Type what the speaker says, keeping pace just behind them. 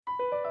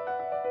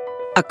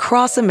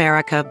Across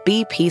America,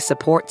 BP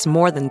supports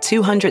more than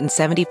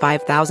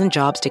 275,000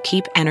 jobs to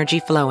keep energy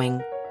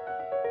flowing.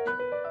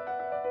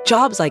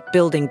 Jobs like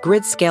building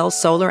grid-scale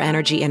solar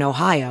energy in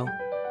Ohio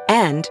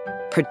and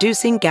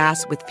producing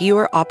gas with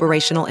fewer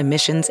operational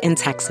emissions in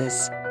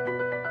Texas.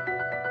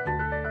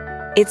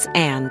 It's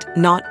and,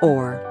 not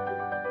or.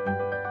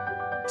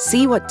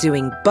 See what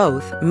doing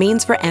both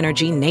means for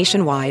energy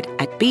nationwide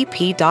at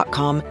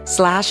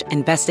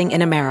bp.com/investing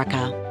in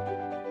America.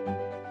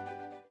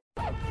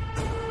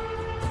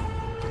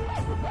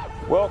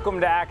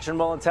 Welcome to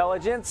Actionable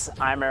Intelligence.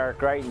 I'm Eric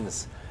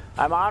Greitens.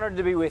 I'm honored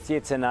to be with you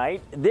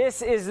tonight.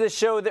 This is the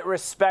show that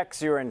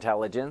respects your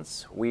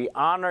intelligence. We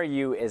honor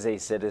you as a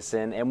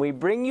citizen, and we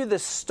bring you the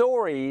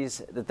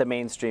stories that the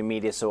mainstream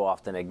media so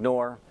often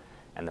ignore,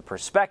 and the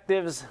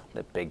perspectives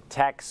that big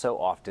tech so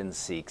often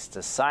seeks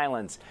to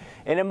silence.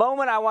 In a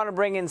moment, I want to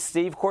bring in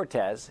Steve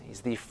Cortes.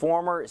 He's the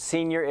former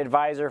senior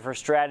advisor for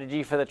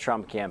strategy for the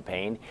Trump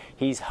campaign.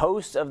 He's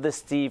host of the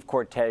Steve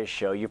Cortes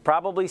Show. You've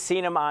probably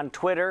seen him on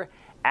Twitter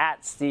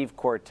at Steve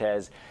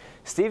Cortes.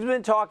 Steve's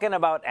been talking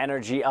about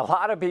energy. A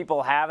lot of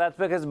people have. That's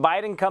because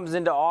Biden comes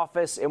into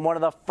office, and one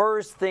of the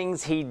first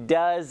things he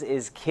does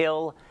is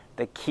kill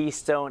the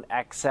Keystone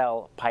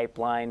XL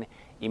pipeline,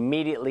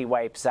 immediately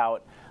wipes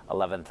out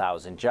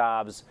 11,000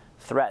 jobs,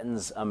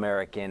 threatens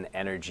American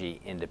energy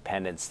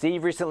independence.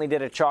 Steve recently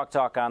did a Chalk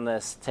Talk on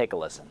this. Take a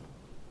listen.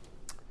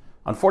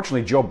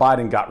 Unfortunately, Joe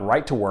Biden got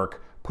right to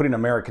work putting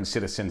American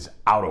citizens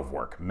out of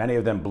work, many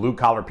of them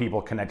blue-collar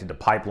people connected to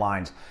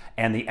pipelines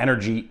and the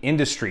energy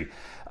industry.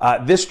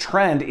 This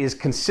trend is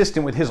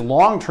consistent with his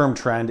long-term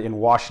trend in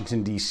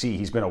Washington, D.C.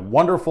 He's been a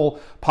wonderful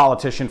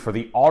politician for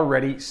the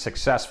already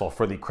successful,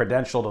 for the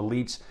credentialed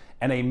elites,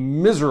 and a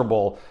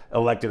miserable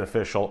elected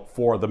official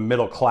for the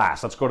middle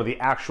class. Let's go to the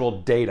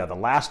actual data. The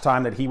last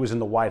time that he was in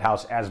the White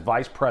House as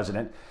vice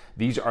president,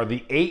 these are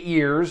the 8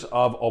 years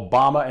of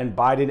Obama and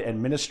Biden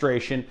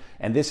administration,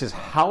 and this is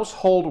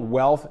household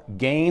wealth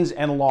gains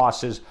and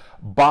losses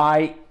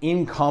by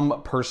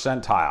income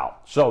percentile.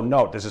 So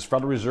note, this is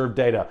Federal Reserve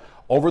data.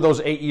 Over those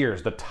 8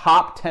 years, the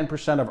top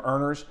 10% of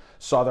earners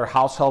saw their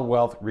household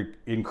wealth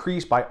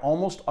increase by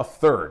almost a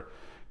third.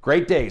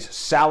 Great days,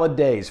 salad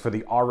days for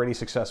the already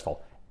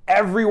successful.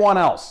 Everyone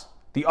else,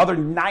 the other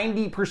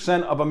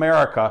 90% of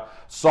America,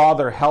 saw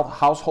their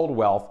household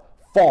wealth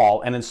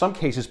fall, and in some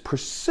cases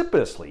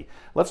precipitously.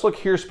 Let's look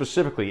here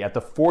specifically at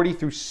the 40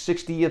 through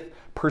 60th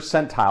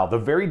percentile, the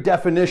very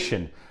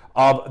definition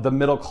of the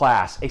middle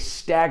class, a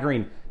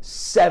staggering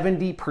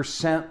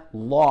 70%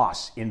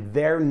 loss in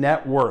their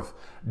net worth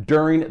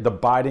during the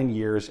Biden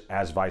years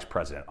as vice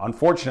president.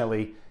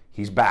 Unfortunately,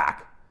 he's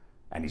back,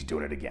 and he's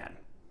doing it again.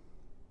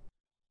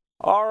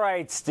 All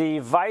right,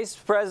 Steve, Vice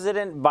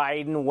President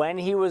Biden, when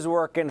he was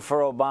working for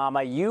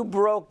Obama, you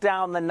broke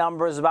down the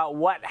numbers about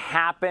what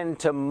happened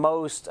to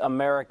most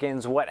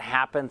Americans, what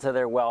happened to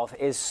their wealth.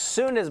 As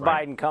soon as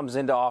Biden comes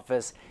into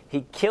office,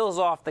 he kills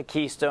off the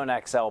Keystone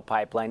XL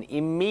pipeline,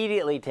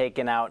 immediately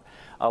taking out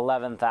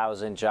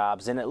 11,000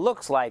 jobs. And it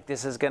looks like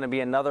this is going to be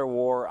another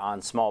war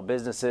on small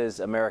businesses,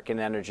 American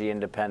energy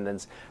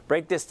independence.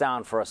 Break this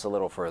down for us a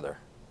little further.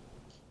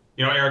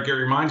 You know, Eric, it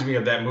reminds me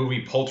of that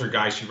movie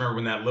Poltergeist. You remember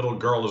when that little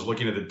girl is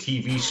looking at the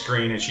TV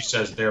screen and she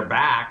says, "They're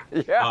back."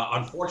 Yeah.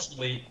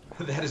 Unfortunately,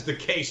 that is the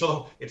case.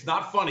 Although it's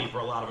not funny for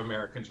a lot of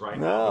Americans right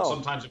now. But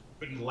sometimes if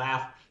we couldn't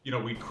laugh,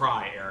 we'd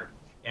cry, Eric.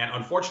 And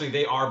unfortunately,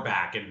 they are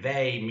back. And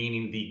they,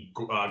 meaning the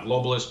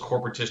globalist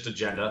corporatist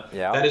agenda.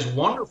 Yep. That is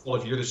wonderful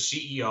if you're the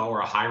CEO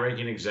or a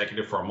high-ranking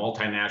executive for a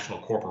multinational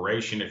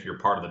corporation, if you're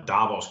part of the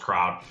Davos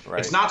crowd. Right.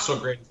 It's not so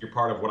great if you're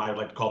part of what I would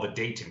like to call the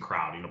Dayton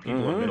crowd.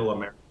 People in middle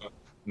America.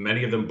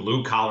 Many of them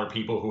blue-collar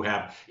people who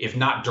have, if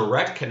not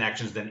direct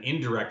connections, then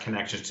indirect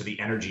connections to the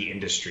energy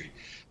industry.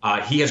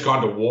 He has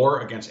gone to war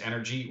against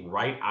energy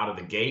right out of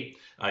the gate.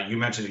 You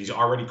mentioned that he's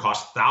already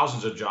cost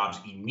thousands of jobs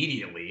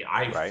immediately.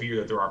 I fear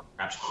that there are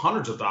perhaps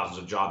hundreds of thousands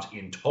of jobs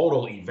in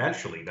total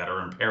eventually that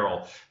are in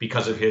peril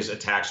because of his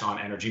attacks on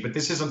energy. But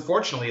this is,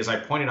 unfortunately, as I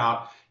pointed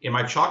out in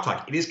my Chalk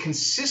Talk, it is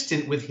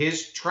consistent with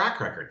his track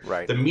record.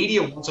 Right. The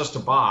media wants us to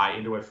buy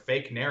into a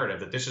fake narrative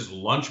that this is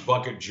Lunch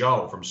Bucket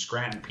Joe from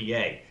Scranton,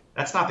 PA.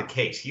 That's not the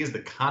case. He is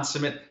the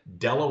consummate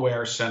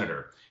Delaware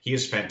senator. He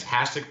is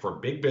fantastic for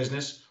big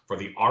business, for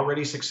the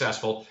already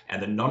successful,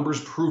 and the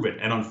numbers prove it.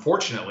 And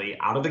unfortunately,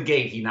 out of the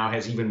gate, he now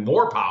has even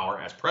more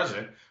power as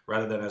president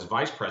rather than as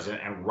vice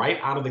president. And right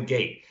out of the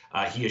gate,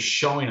 he is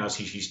showing us,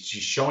 he's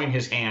showing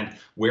his hand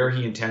where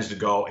he intends to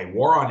go. A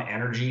war on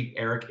energy,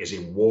 Eric, is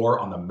a war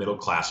on the middle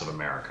class of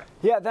America.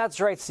 Yeah, that's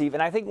right, Steve.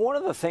 And I think one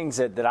of the things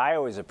that I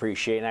always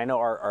appreciate, and I know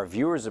our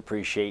viewers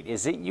appreciate,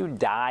 is that you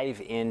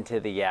dive into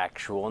the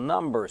actual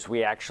numbers.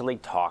 We actually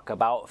talk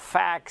about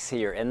facts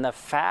here. And the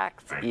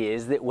fact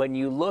is that when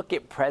you look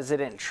at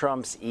President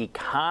Trump's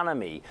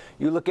economy,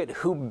 you look at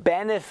who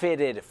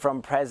benefited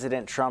from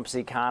President Trump's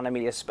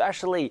economy,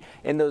 especially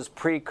in those those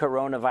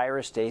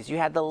pre-coronavirus days, you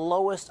had the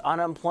lowest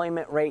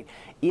unemployment rate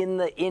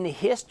in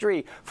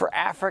history for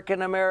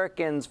African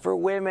Americans, for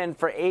women,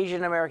 for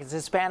Asian Americans,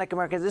 Hispanic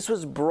Americans. This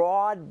was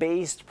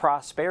broad-based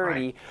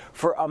prosperity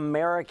for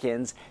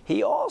Americans.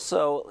 He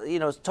also,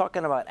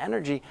 talking about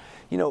energy,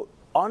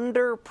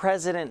 under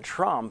President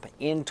Trump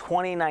in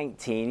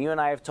 2019, you and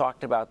I have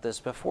talked about this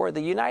before, the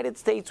United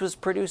States was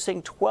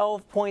producing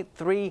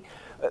 12.3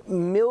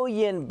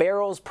 million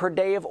barrels per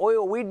day of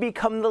oil. We'd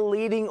become the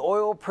leading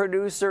oil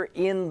producer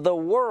in the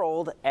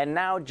world. And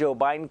now Joe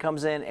Biden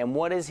comes in, and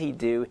what does he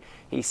do?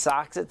 He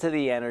socks it to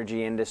the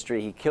energy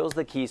industry. He kills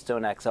the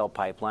Keystone XL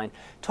pipeline.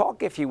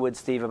 Talk, if you would,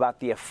 Steve, about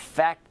the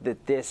effect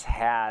that this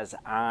has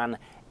on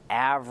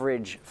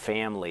average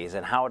families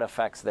and how it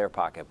affects their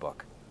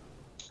pocketbook.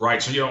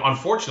 Right. So,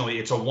 unfortunately,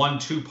 it's a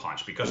 1-2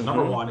 punch because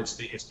number one, it's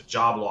the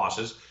job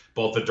losses,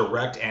 both the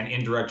direct and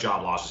indirect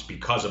job losses,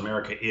 because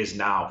America is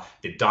now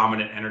the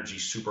dominant energy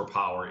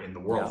superpower in the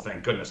world. Yeah.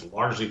 Thank goodness,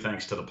 largely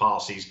thanks to the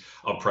policies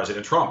of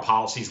President Trump,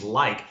 policies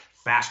like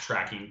fast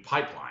tracking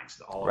pipelines,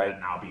 all of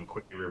that now being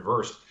quickly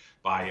reversed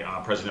by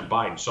President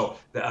Biden. So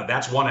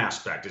that's one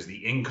aspect, is the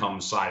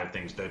income side of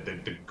things,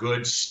 the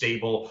good,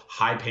 stable,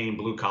 high-paying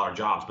blue-collar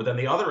jobs. But then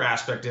the other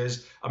aspect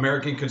is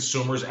American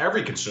consumers,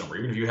 every consumer,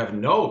 even if you have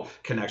no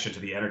connection to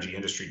the energy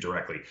industry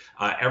directly,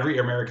 every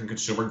American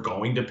consumer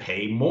going to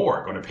pay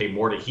more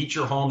to heat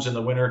your homes in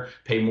the winter,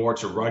 pay more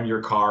to run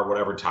your car,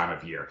 whatever time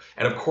of year.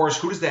 And of course,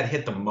 who does that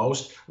hit the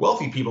most?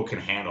 Wealthy people can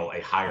handle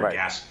a higher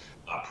gas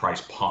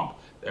price pump.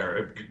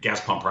 Or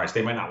gas pump price.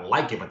 They might not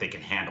like it, but they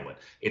can handle it.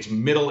 It's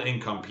middle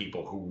income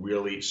people who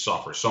really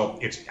suffer. So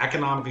it's,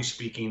 economically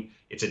speaking,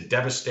 it's a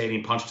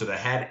devastating punch to the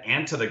head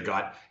and to the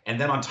gut. And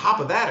then on top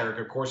of that, Eric,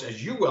 of course,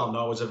 as you well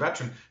know as a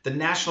veteran, the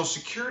national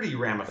security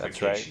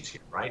ramifications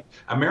here, right?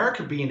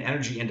 America being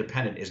energy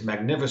independent is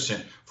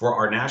magnificent for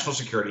our national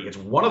security. It's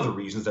one of the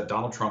reasons that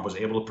Donald Trump was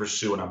able to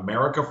pursue an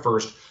America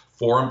first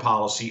foreign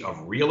policy of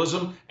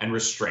realism and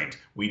restraint.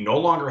 We no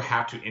longer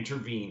have to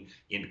intervene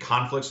in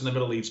conflicts in the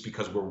Middle East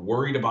because we're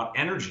worried about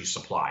energy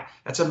supply.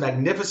 That's a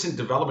magnificent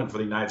development for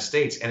the United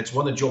States, and it's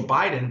one that Joe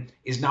Biden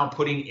is now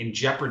putting in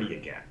jeopardy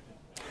again.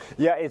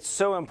 Yeah, it's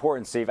so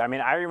important, Steve. I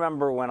mean, I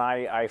remember when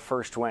I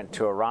first went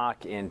to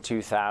Iraq in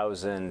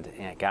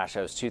 2000, gosh,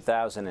 it was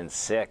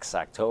 2006,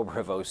 October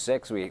of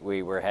 06,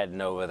 we were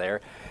heading over there.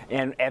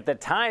 And at the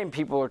time,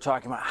 people were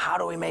talking about, how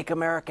do we make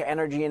America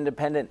energy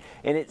independent?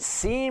 And it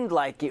seemed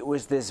like it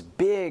was this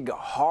big,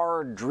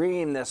 hard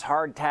dream, this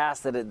hard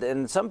task,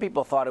 and some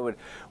people thought it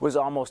was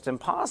almost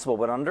impossible.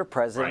 But under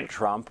President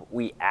Trump,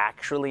 we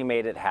actually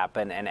made it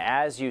happen. And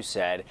as you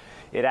said,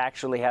 it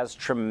actually has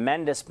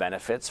tremendous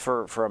benefits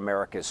for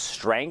America's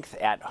strength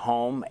at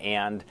home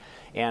and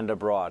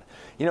abroad.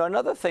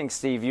 Another thing,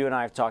 Steve, you and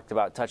I have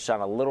touched on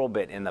a little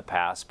bit in the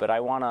past, but I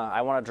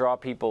wanna draw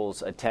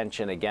people's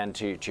attention again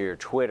to your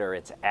Twitter.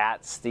 It's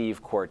at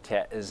Steve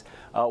Cortes.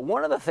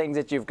 One of the things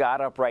that you've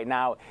got up right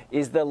now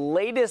is the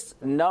latest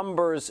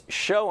numbers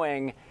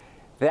showing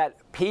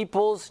that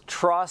people's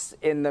trust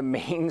in the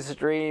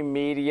mainstream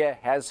media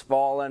has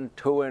fallen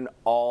to an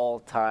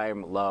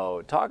all-time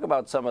low. Talk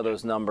about some of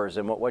those numbers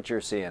and what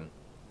you're seeing.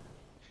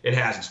 It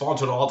has. It's fallen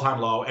to an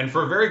all-time low, and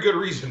for a very good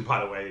reason,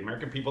 by the way. The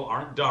American people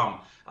aren't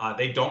dumb.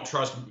 They don't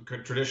trust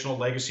traditional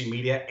legacy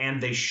media,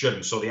 and they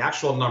shouldn't. So the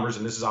actual numbers,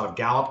 and this is out of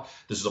Gallup,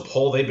 this is a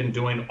poll they've been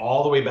doing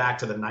all the way back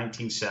to the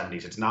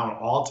 1970s. It's now an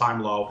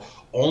all-time low.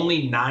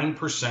 Only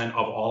 9%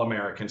 of all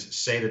Americans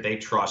say that they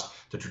trust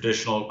the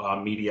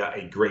traditional media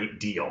a great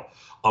deal.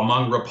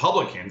 Among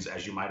Republicans,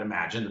 as you might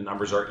imagine, the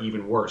numbers are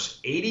even worse.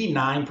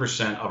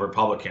 89% of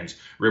Republicans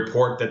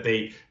report that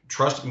they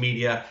trust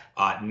media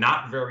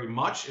not very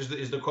much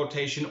is the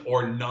quotation,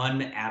 or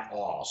none at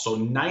all. So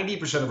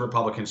 90% of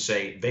Republicans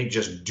say they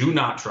just do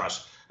not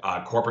trust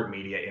corporate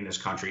media in this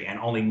country, and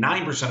only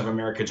 9% of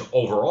Americans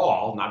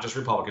overall, not just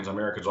Republicans,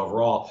 Americans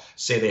overall,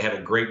 say they have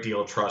a great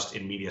deal of trust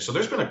in media. So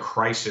there's been a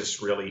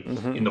crisis really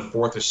in the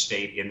fourth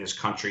estate in this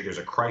country. There's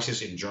a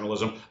crisis in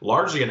journalism,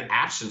 largely an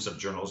absence of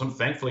journalism.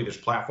 Thankfully, there's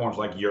platforms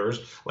like yours,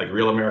 like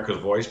Real America's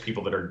Voice,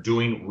 people that are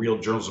doing real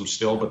journalism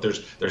still, but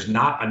there's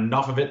not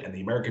enough of it, and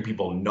the American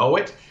people know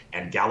it,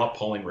 and Gallup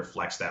polling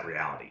reflects that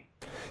reality.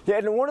 Yeah,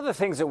 and one of the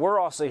things that we're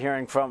also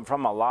hearing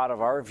from a lot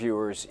of our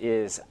viewers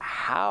is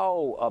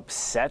how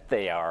upset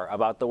they are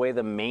about the way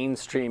the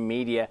mainstream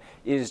media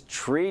is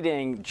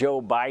treating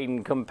Joe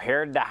Biden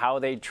compared to how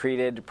they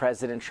treated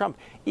President Trump.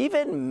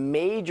 Even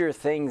major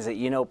things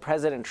that,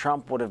 President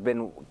Trump would have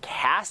been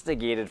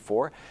castigated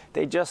for,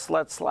 they just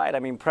let slide. I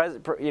mean,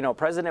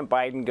 President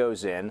Biden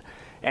goes in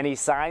and he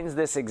signs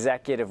this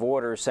executive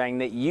order saying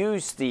that you,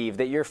 Steve,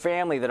 that your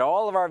family, that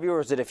all of our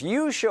viewers, that if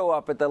you show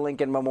up at the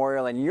Lincoln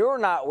Memorial and you're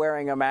not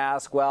wearing a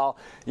mask, well,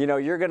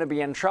 you're going to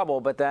be in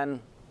trouble. But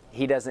then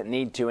he doesn't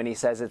need to, and he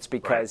says it's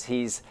because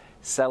he's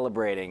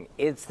celebrating.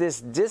 It's this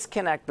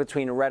disconnect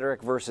between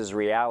rhetoric versus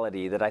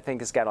reality that I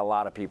think has got a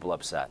lot of people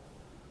upset.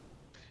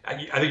 I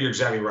think you're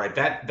exactly right.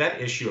 That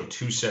issue of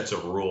two sets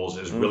of rules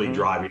is really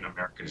driving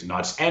Americans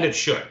nuts, and it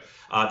should.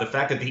 The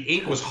fact that the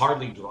ink was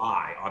hardly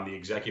dry on the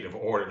executive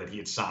order that he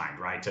had signed,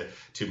 right,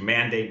 to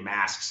mandate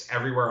masks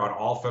everywhere on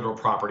all federal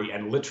property,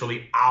 and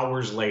literally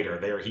hours later,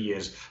 there he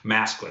is,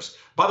 maskless.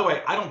 By the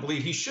way, I don't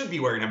believe he should be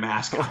wearing a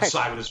mask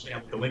outside with his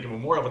family at the Lincoln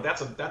Memorial, but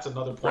that's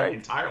another point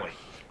entirely.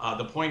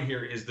 The point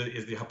here is the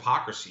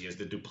hypocrisy, is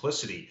the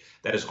duplicity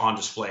that is on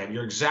display. And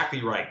you're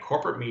exactly right.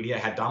 Corporate media,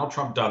 had Donald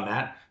Trump done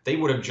that, they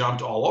would have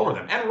jumped all over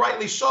them, and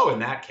rightly so in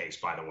that case,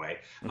 by the way.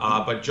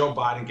 But Joe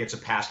Biden gets a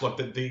pass. Look,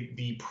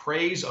 the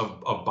praise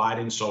of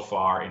Biden so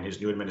far in his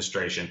new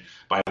administration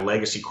by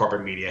legacy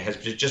corporate media has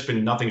just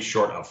been nothing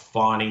short of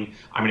fawning.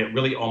 I mean, it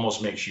really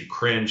almost makes you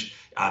cringe.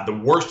 The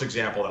worst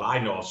example that I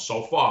know of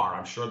so far,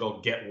 I'm sure they'll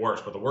get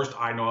worse, but the worst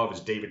I know of is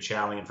David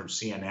Chalian from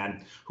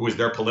CNN, who is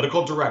their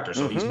political director.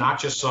 So he's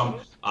not just some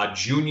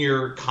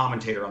junior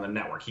commentator on the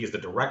network. He is the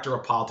director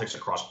of politics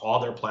across all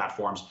their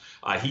platforms.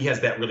 He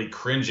has that really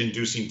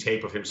cringe-inducing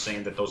tape of him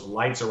saying that those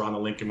lights around the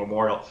Lincoln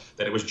Memorial,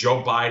 that it was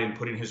Joe Biden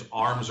putting his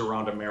arms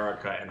around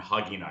America and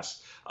hugging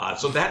us.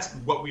 So that's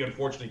what we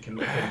unfortunately can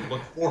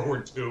look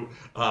forward to,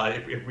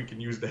 if we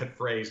can use that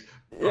phrase,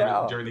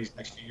 during these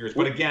next few years.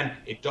 But again,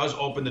 it does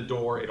open the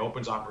door. It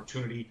opens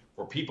opportunity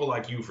for people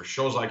like you, for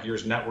shows like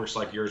yours, networks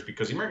like yours,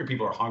 because the American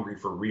people are hungry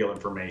for real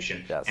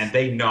information. Yes. And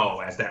they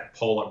know, as that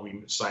poll that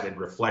we cited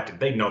reflected,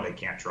 they know they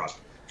can't trust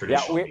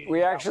traditional media.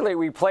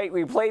 We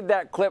played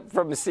that clip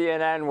from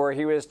CNN where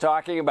he was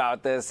talking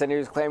about this, and he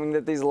was claiming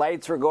that these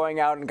lights were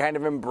going out and kind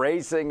of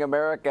embracing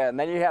America. And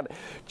then you had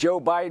Joe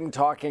Biden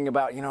talking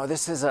about,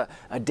 this is a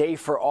day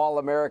for all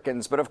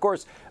Americans. But of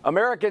course,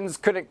 Americans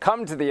couldn't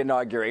come to the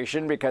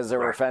inauguration because there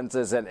were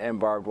fences and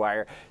barbed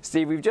wire.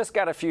 Steve, we've just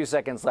got a few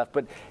seconds left,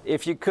 but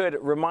if you could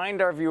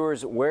remind our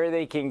viewers where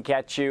they can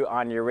catch you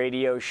on your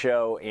radio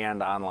show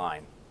and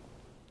online.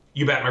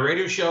 You bet. My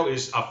radio show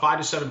is 5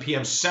 to 7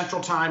 p.m. Central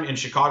Time in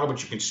Chicago,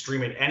 but you can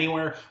stream it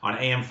anywhere on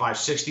AM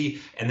 560.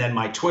 And then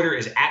my Twitter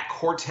is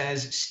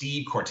 @Cortes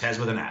Steve, Cortes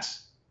with an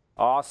S.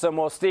 Awesome.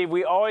 Well, Steve,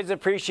 we always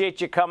appreciate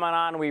you coming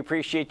on. We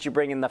appreciate you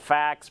bringing the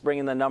facts,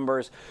 bringing the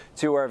numbers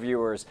to our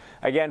viewers.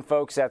 Again,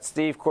 folks, that's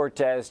Steve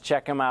Cortes.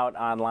 Check him out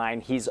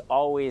online. He's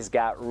always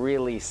got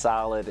really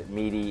solid,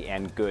 meaty,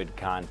 and good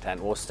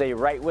content. We'll stay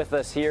right with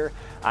us here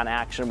on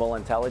Actionable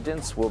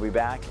Intelligence. We'll be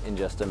back in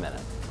just a minute.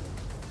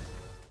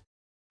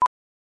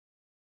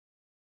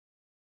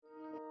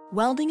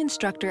 Welding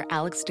instructor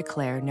Alex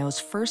DeClaire knows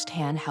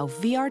firsthand how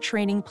VR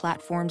training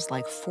platforms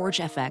like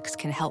ForgeFX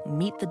can help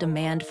meet the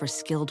demand for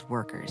skilled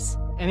workers.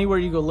 Anywhere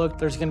you go look,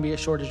 there's going to be a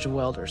shortage of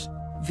welders.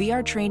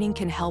 VR training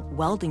can help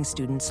welding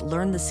students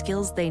learn the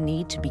skills they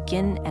need to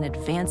begin and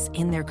advance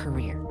in their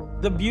career.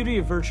 The beauty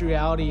of virtual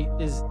reality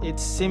is it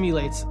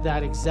simulates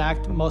that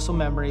exact muscle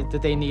memory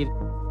that they need.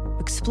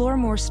 Explore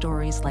more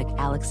stories like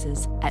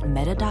Alex's at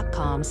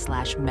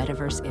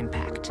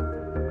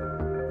meta.com/metaverseimpact.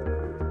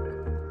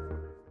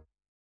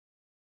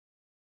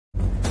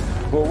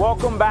 Well,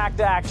 welcome back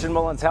to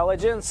Actionable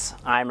Intelligence.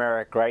 I'm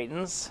Eric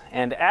Greitens.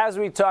 And as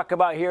we talk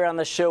about here on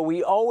the show,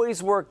 we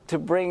always work to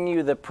bring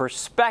you the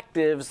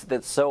perspectives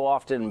that so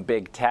often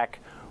big tech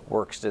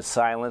works to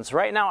silence.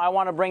 Right now, I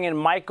want to bring in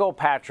Michael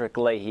Patrick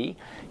Leahy.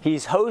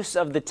 He's host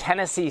of the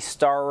Tennessee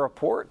Star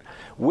Report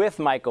with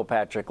Michael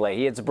Patrick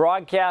Leahy. It's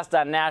broadcast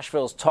on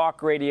Nashville's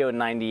Talk Radio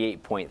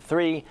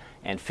 98.3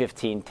 and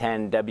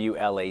 1510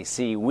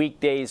 WLAC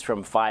weekdays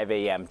from 5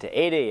 a.m. to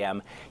 8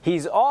 a.m.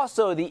 He's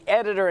also the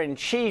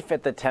editor-in-chief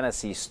at the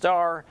Tennessee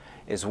Star,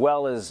 as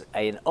well as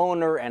an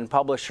owner and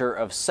publisher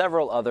of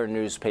several other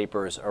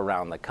newspapers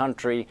around the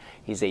country.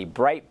 He's a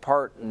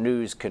Breitbart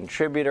News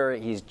contributor.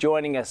 He's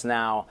joining us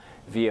now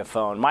via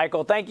phone.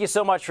 Michael, thank you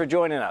so much for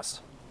joining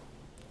us.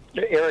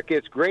 Eric,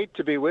 it's great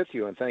to be with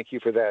you, and thank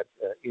you for that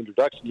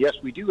introduction. Yes,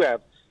 we do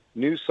have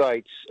news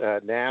sites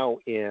now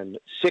in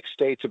 6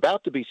 states,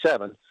 about to be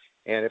 7.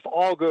 And if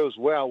all goes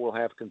well, we'll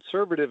have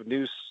conservative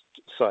news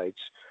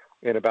sites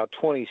in about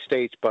 20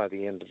 states by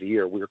the end of the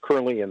year. We're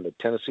currently in the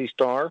Tennessee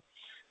Star.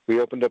 We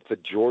opened up the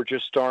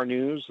Georgia Star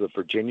News, the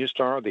Virginia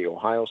Star, the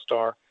Ohio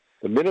Star,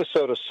 the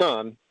Minnesota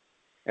Sun,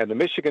 and the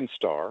Michigan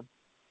Star. And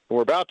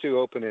we're about to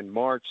open in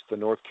March the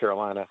North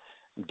Carolina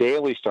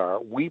Daily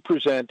Star. We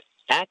present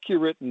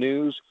accurate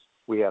news.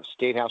 We have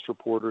State House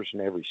reporters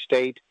in every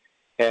state,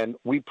 and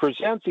we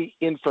present the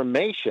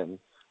information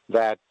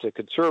that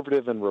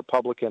conservative and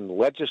Republican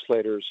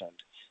legislators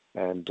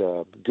and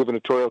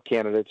gubernatorial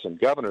candidates and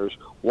governors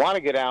want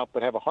to get out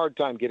but have a hard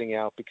time getting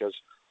out because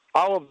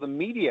all of the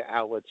media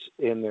outlets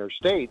in their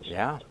states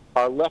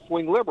are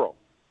left-wing liberal.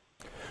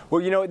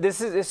 Well,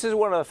 this is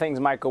one of the things,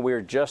 Michael, we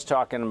were just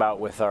talking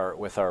about with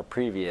our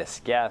previous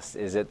guest,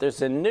 is that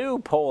there's a new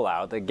poll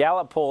out, the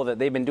Gallup poll that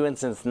they've been doing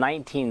since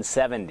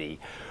 1970,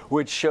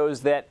 which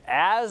shows that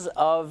as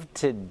of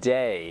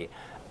today,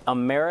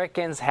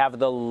 Americans have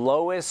the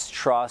lowest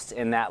trust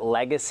in that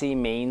legacy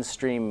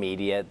mainstream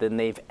media than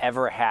they've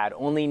ever had.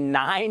 Only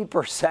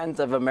 9%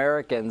 of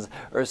Americans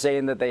are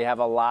saying that they have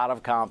a lot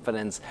of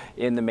confidence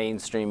in the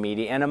mainstream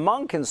media. And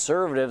among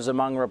conservatives,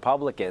 among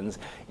Republicans,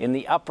 in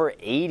the upper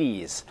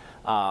 80s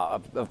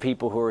of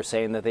people who are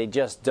saying that they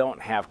just don't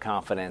have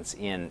confidence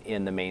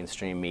in the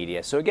mainstream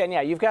media. So again,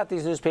 yeah, you've got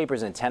these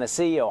newspapers in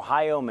Tennessee,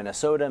 Ohio,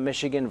 Minnesota,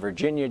 Michigan,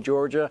 Virginia,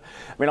 Georgia.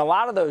 I mean, a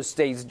lot of those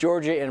states,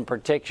 Georgia in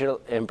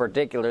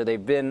particular,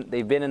 they've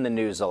been in the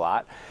news a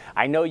lot.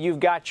 I know you've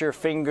got your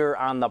finger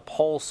on the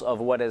pulse of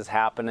what is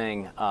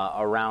happening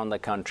around the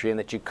country, and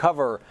that you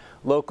cover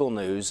local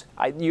news.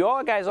 You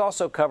all guys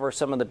also cover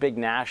some of the big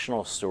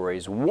national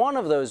stories. One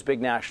of those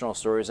big national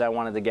stories I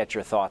wanted to get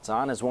your thoughts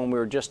on is one we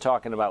were just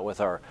talking about with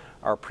our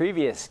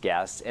previous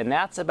guest, and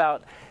that's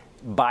about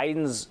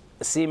Biden's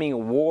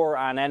seeming war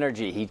on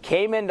energy. He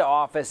came into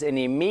office and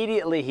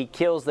immediately he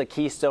kills the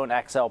Keystone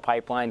XL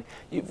pipeline.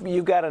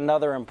 You've got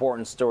another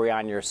important story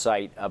on your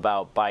site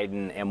about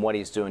Biden and what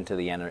he's doing to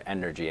the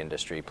energy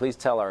industry. Please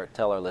tell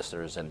our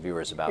listeners and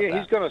viewers about that.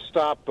 He's going to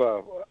stop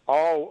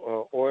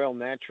all oil,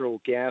 natural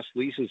gas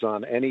leases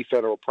on any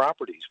federal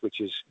properties,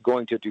 which is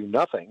going to do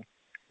nothing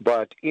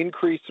but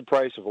increase the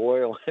price of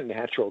oil and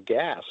natural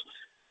gas.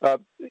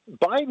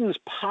 Biden's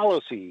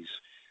policies,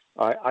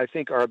 I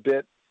think, are a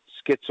bit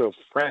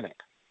schizophrenic,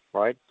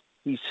 right?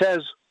 He says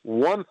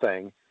one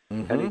thing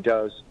and he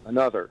does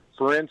another.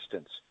 For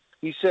instance,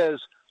 he says,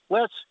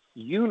 let's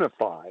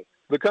unify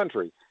the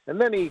country.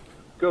 And then he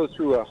goes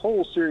through a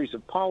whole series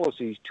of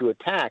policies to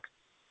attack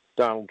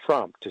Donald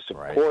Trump, to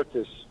support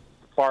this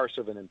farce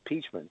of an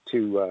impeachment,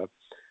 to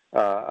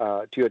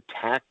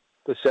attack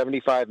the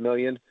 75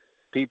 million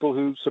people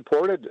who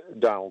supported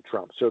Donald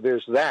Trump. So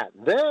there's that.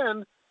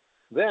 Then,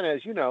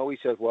 as you know, he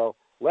says, well,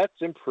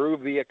 let's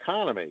improve the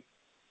economy.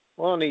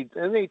 Well,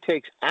 and he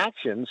takes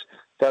actions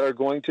that are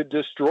going to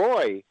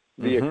destroy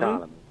the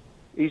economy.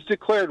 He's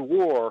declared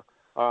war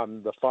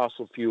on the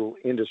fossil fuel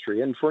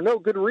industry, and for no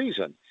good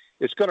reason.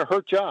 It's going to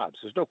hurt jobs.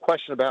 There's no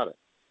question about it.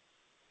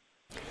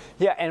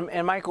 Yeah,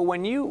 and Michael,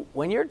 when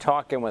you're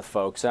talking with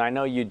folks, and I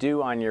know you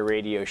do on your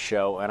radio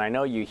show, and I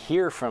know you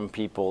hear from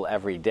people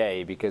every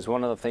day, because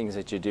one of the things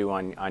that you do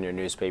on your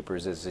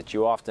newspapers is that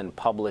you often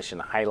publish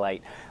and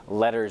highlight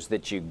letters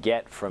that you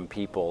get from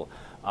people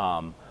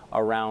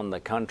around the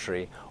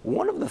country.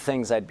 One of the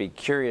things I'd be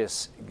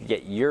curious to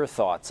get your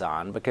thoughts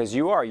on, because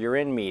you're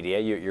in media,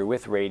 you're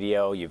with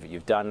radio,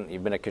 you've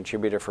been a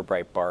contributor for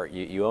Breitbart,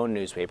 you own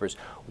newspapers.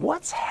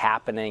 What's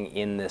happening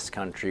in this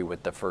country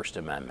with the First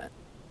Amendment?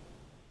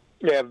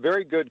 Yeah,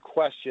 very good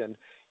question.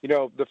 You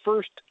know, the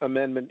First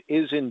Amendment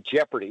is in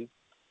jeopardy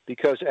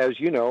because, as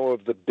you know,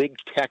 of the big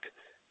tech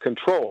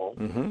control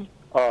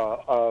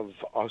of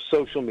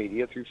social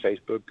media through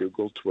Facebook,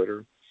 Google,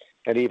 Twitter,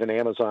 and even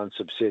Amazon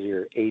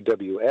subsidiary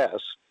AWS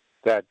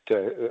that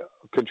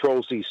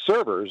controls these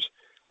servers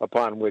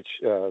upon which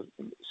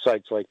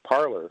sites like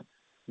Parler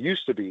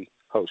used to be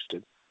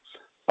hosted.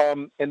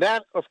 And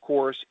that, of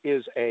course,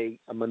 is a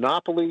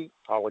monopoly,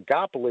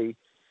 oligopoly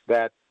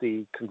that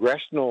the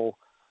congressional,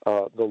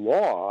 the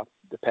law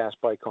that passed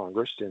by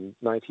Congress in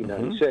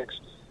 1996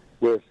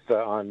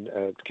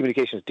 on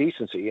communications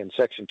decency in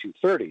Section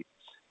 230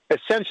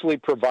 essentially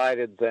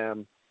provided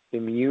them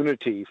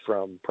immunity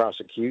from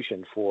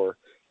prosecution for,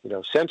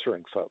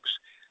 censoring folks.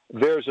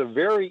 There's a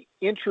very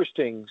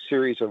interesting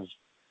series of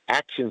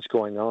actions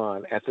going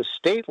on at the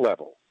state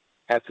level,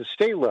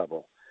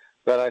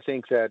 that I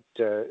think that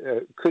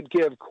could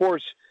give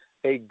courts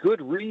a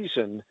good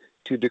reason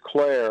to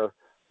declare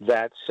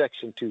that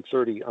Section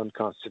 230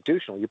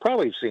 unconstitutional. You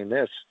probably have seen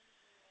this,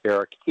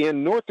 Eric.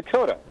 In North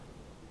Dakota,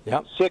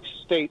 6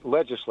 state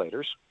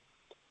legislators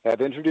have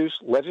introduced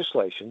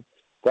legislation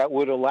that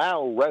would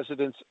allow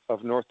residents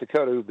of North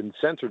Dakota who've been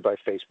censored by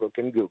Facebook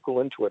and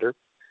Google and Twitter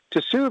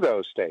to sue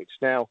those states.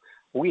 Now,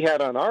 we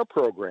had on our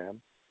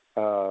program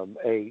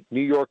a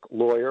New York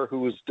lawyer who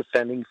was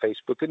defending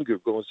Facebook and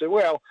Google and said,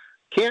 well,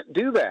 can't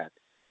do that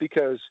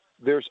because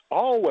there's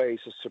always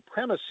a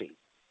supremacy.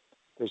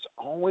 There's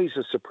always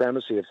a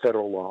supremacy of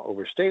federal law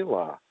over state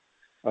law.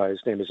 His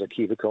name is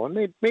Akiva Cohen,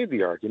 made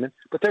the argument.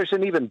 But there's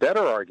an even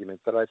better argument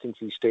that I think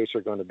these states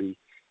are going to be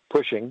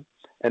pushing,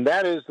 and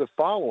that is the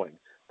following,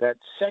 that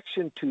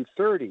Section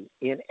 230,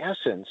 in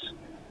essence,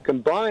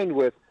 combined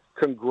with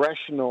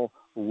congressional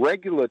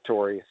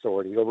regulatory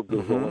authority over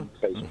Google and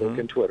Facebook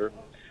and Twitter,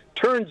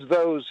 turns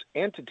those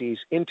entities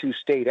into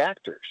state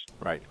actors.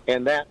 Right.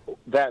 And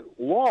that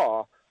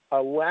law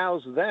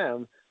allows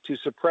them to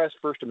suppress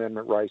First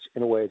Amendment rights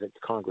in a way that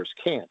Congress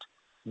can't.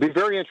 It'd be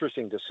very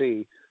interesting to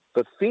see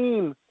the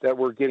theme that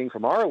we're getting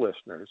from our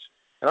listeners,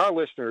 and our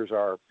listeners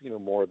are,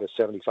 more of the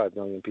 75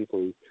 million people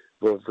who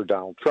voted for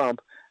Donald Trump,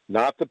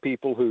 not the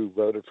people who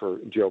voted for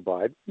Joe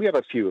Biden. We have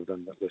a few of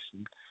them that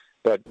listen,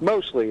 but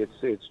mostly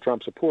it's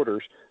Trump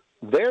supporters.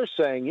 They're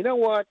saying, you know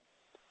what?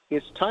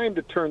 It's time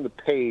to turn the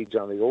page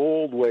on the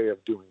old way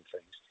of doing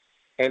things,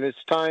 and it's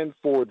time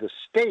for the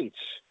states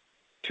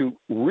to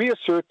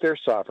reassert their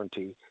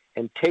sovereignty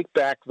and take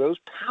back those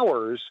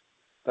powers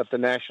that the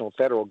national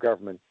federal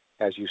government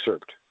has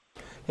usurped.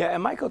 Yeah,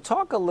 and Michael,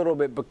 talk a little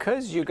bit,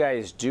 because you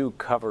guys do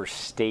cover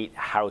state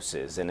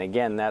houses, and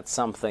again, that's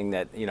something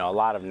that, a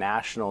lot of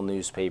national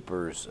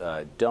newspapers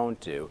don't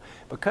do.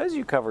 Because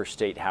you cover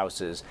state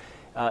houses,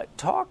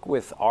 Talk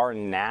with our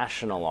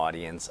national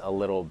audience a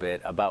little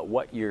bit about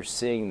what you're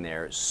seeing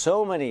there.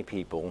 So many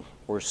people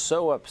were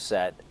so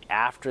upset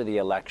after the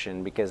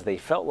election because they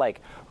felt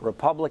like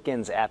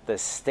Republicans at the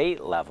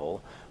state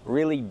level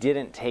really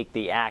didn't take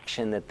the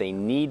action that they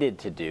needed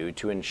to do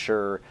to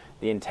ensure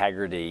the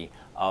integrity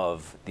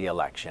of the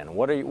election.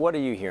 What are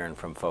you hearing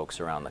from folks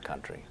around the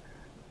country?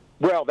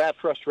 Well, that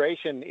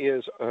frustration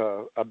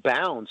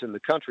abounds in the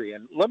country,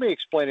 and let me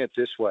explain it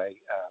this way.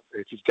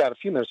 If you've got a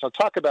few minutes, I'll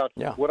talk about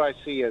what I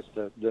see as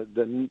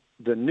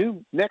the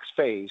new next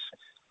phase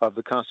of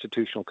the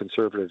constitutional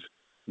conservative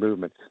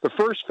movement. The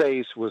first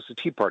phase was the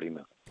Tea Party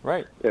movement.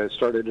 Right. It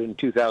started in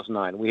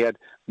 2009. We had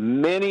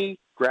many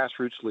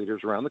grassroots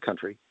leaders around the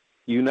country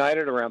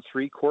united around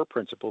three core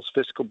principles: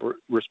 fiscal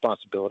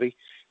responsibility,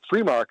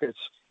 free markets,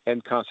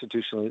 and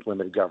constitutionally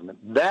limited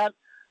government. That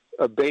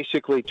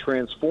basically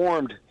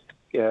transformed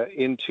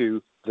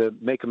into the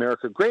Make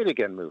America Great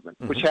Again movement,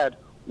 which had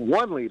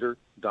one leader,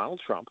 Donald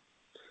Trump,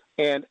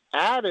 and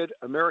added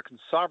American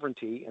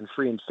sovereignty and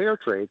free and fair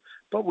trade,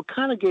 but we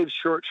kind of gave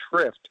short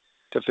shrift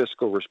to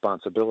fiscal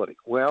responsibility.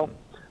 Well,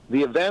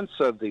 the events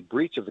of the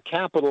breach of the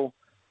Capitol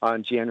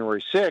on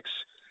January 6th,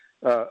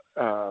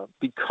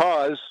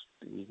 because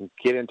you can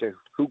get into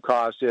who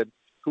caused it,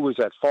 who was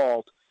at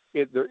fault,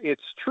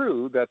 it's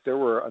true that there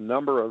were a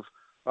number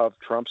of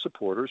Trump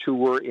supporters who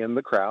were in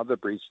the crowd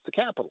that breached the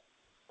Capitol.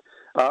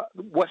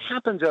 What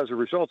happens as a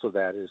result of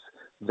that is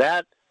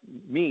that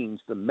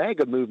means the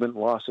MAGA movement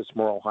lost its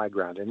moral high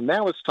ground. And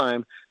now it's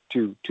time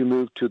to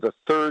move to the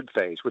third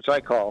phase, which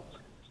I call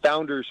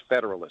founders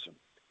federalism.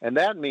 And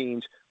that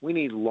means we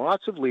need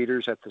lots of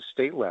leaders at the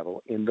state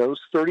level in those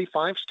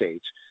 35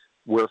 states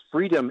where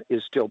freedom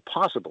is still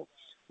possible.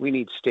 We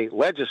need state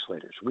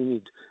legislators. We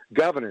need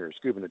governors,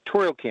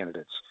 gubernatorial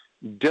candidates,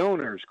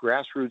 donors,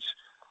 grassroots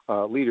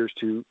leaders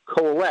to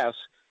coalesce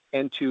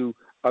and to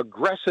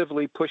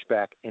aggressively push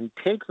back and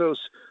take those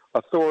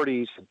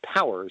authorities and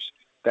powers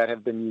that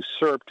have been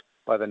usurped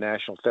by the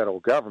national federal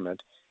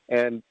government.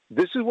 And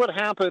this is what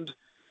happened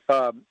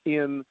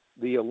in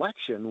the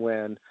election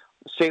when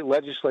state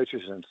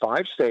legislatures in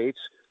 5 states,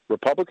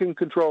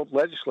 Republican-controlled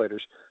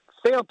legislators,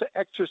 failed to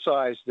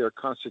exercise their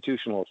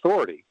constitutional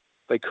authority.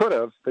 They could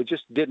have, they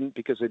just didn't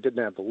because they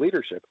didn't have the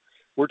leadership.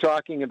 We're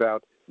talking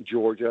about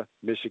Georgia,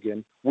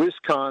 Michigan,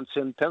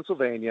 Wisconsin,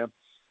 Pennsylvania,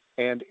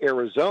 and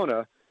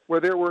Arizona, where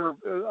there were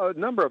a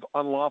number of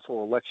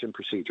unlawful election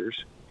procedures.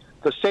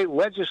 The state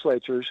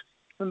legislatures,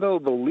 even though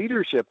the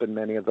leadership in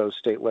many of those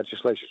state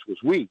legislatures was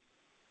weak,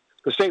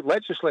 the state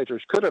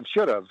legislatures could have,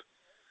 should have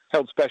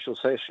held special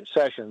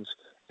sessions,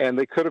 and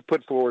they could have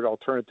put forward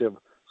alternative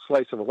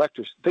slice of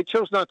electors. They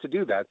chose not to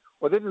do that,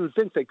 or they didn't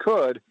think they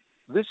could.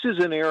 This is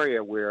an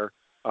area where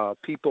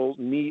people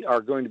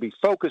are going to be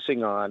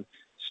focusing on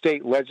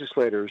state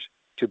legislators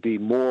to be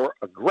more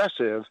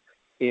aggressive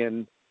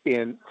in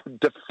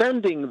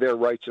defending their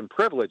rights and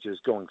privileges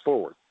going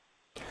forward.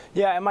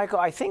 Yeah, and Michael,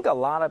 I think a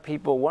lot of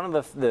people, one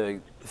of the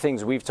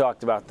things we've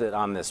talked about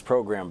on this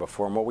program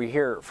before, and what we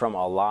hear from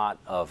a lot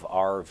of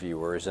our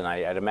viewers, and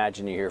I'd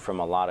imagine you hear from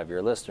a lot of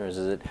your listeners,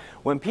 is that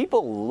when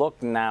people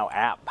look now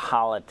at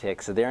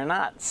politics, they're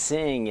not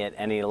seeing it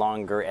any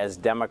longer as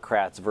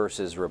Democrats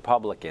versus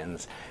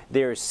Republicans.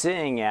 They're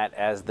seeing it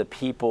as the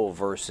people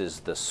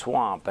versus the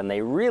swamp, and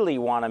they really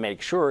want to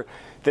make sure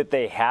that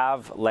they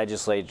have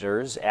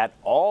legislators at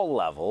all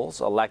levels,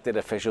 elected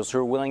officials, who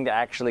are willing to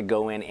actually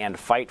go in and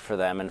fight for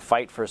them and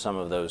fight for some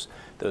of those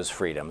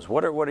freedoms.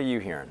 What are you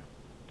hearing?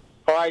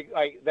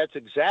 That's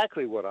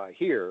exactly what I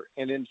hear.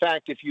 And in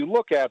fact, if you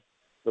look at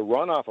the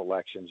runoff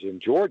elections in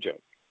Georgia,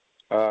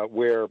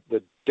 where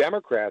the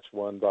Democrats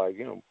won by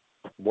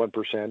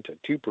 1%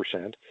 to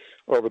 2%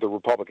 over the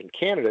Republican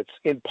candidates,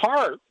 in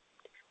part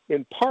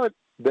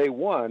they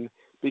won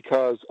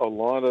because a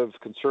lot of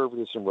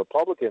conservatives and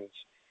Republicans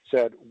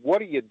said,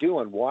 "What are you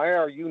doing? Why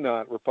are you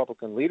not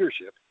Republican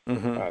leadership?"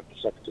 The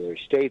Secretary of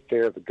State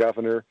there, the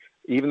governor,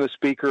 even the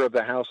Speaker of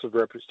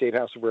the State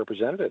House of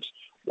Representatives.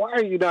 Why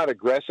are you not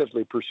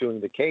aggressively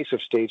pursuing the case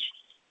of states'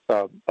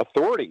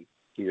 authority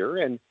here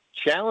and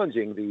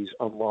challenging these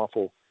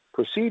unlawful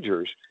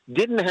procedures?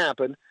 Didn't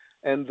happen.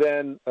 And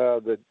then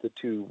the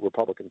two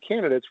Republican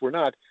candidates were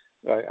not,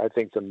 I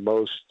think, the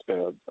most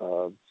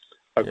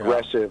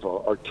aggressive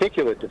or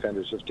articulate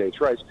defenders of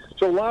states' rights.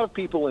 So a lot of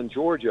people in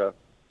Georgia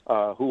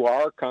who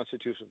are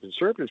constitutional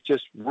conservatives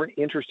just weren't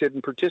interested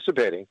in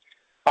participating.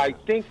 I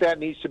think that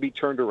needs to be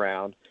turned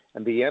around,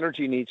 and the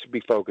energy needs to be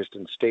focused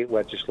in state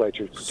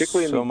legislatures,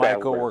 particularly in the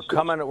Michael,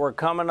 we're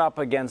coming up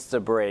against a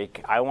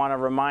break. I want to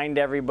remind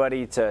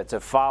everybody to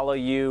follow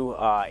you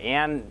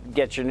and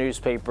get your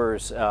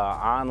newspapers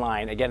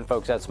online. Again,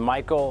 folks, that's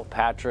Michael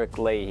Patrick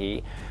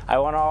Leahy. I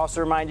want to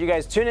also remind you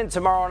guys, tune in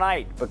tomorrow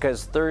night,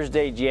 because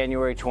Thursday,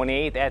 January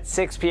 28th at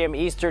 6 p.m.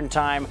 Eastern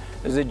Time,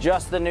 there's a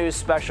Just the News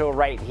special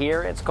right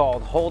here. It's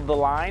called Hold the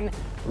Line,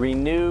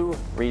 Renew,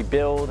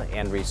 Rebuild,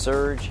 and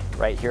Resurge,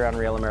 right here on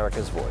Real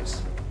America's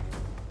Voice.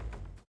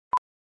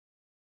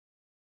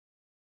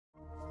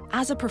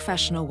 As a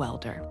professional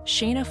welder,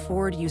 Shayna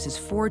Ford uses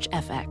Forge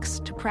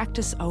FX to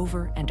practice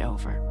over and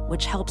over,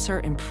 which helps her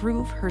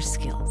improve her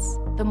skills.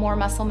 The more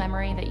muscle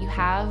memory that you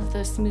have,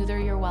 the smoother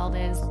your weld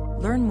is.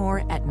 Learn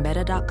more at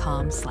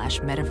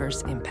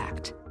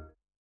meta.com/metaverseimpact.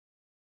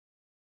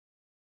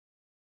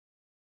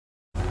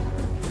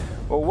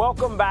 Well,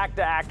 welcome back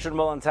to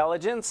Actionable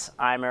Intelligence.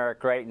 I'm Eric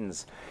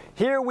Greitens.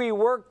 Here we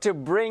work to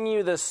bring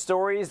you the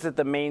stories that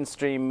the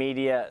mainstream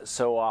media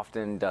so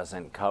often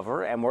doesn't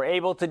cover, and we're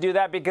able to do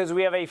that because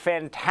we have a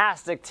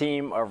fantastic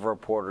team of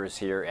reporters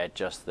here at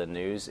Just the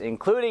News,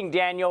 including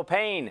Daniel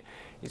Payne.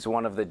 He's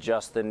one of the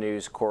Just the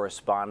News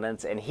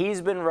correspondents, and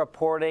he's been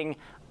reporting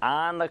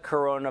on the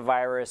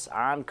coronavirus,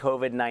 on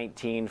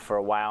COVID-19 for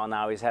a while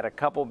now. He's had a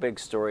couple big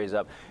stories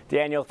up.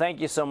 Daniel, thank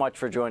you so much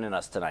for joining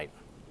us tonight.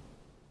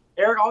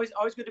 Eric, always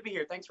good to be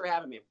here. Thanks for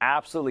having me.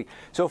 Absolutely.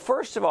 So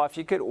first of all, if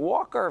you could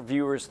walk our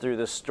viewers through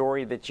the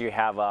story that you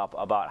have up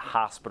about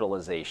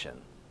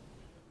hospitalization.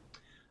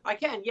 I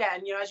can, yeah.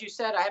 And, as you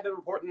said, I have been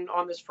reporting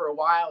on this for a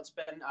while. It's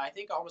been, I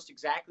think, almost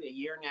exactly a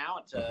year now.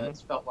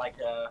 It's felt like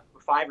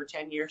 5 or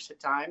 10 years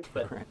at times.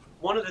 But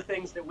one of the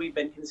things that we've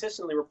been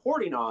consistently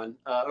reporting on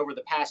over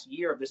the past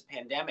year of this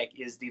pandemic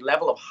is the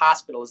level of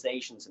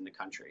hospitalizations in the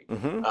country,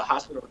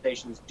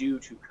 hospitalizations due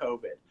to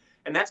COVID.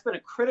 And that's been a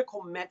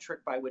critical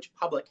metric by which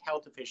public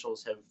health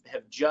officials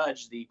have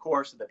judged the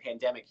course of the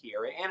pandemic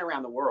here and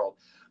around the world.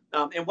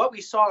 And what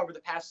we saw over the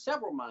past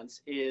several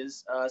months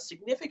is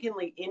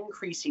significantly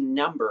increasing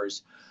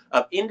numbers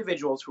of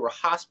individuals who are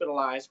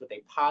hospitalized with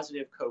a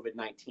positive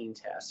COVID-19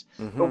 test.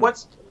 But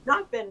what's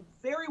not been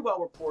very well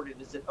reported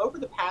is that over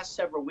the past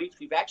several weeks,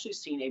 we've actually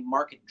seen a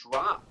marked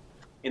drop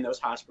in those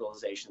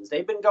hospitalizations.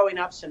 They've been going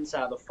up since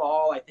the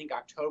fall, I think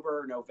October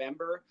or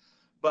November.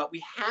 But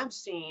we have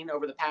seen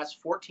over the past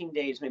 14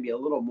 days, maybe a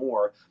little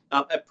more,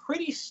 a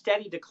pretty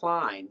steady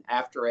decline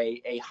after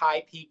a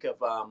high peak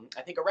of,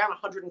 I think, around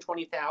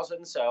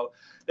 120,000. So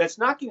that's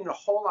not getting a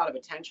whole lot of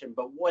attention.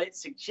 But what it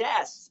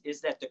suggests is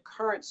that the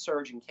current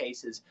surge in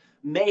cases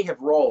may have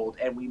rolled,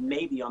 and we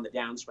may be on the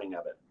downswing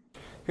of it.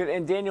 Good.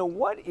 And Daniel,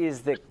 what is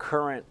the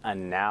current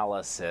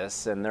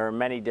analysis? And there are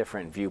many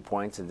different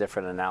viewpoints and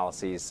different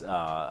analyses,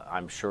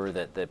 I'm sure,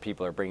 that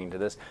people are bringing to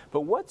this.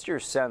 But what's your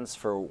sense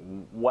for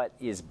what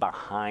is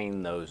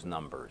behind those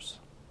numbers?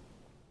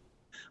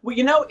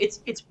 Well,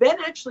 it's been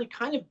actually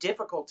kind of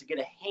difficult to get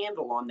a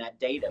handle on that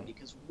data,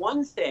 because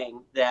one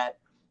thing that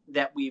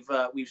we've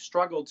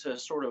struggled to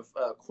sort of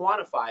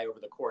quantify over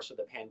the course of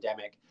the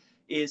pandemic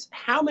is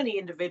how many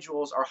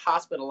individuals are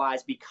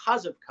hospitalized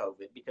because of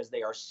COVID, because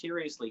they are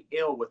seriously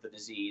ill with the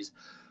disease,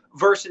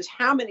 versus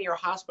how many are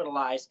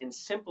hospitalized and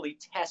simply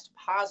test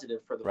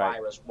positive for the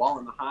virus while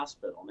in the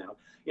hospital. Now,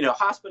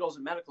 hospitals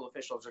and medical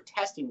officials are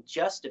testing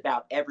just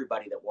about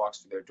everybody that walks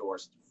through their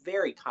doors. It's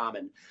very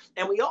common.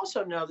 And we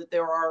also know that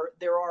there are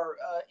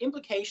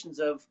implications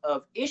of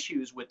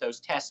issues with those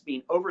tests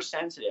being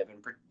oversensitive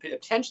and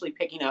potentially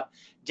picking up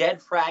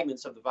dead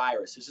fragments of the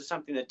virus. This is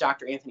something that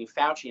Dr. Anthony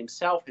Fauci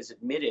himself has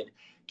admitted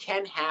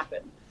can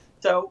happen.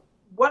 So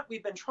what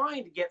we've been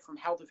trying to get from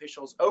health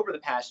officials over the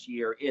past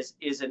year is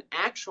an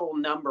actual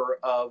number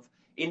of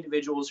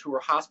individuals who are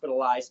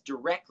hospitalized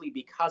directly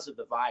because of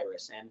the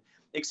virus. And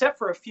except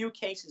for a few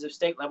cases of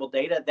state-level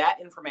data,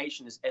 that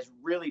information has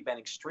really been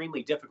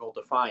extremely difficult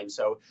to find.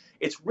 So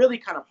it's really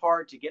kind of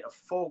hard to get a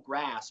full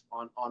grasp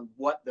on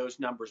what those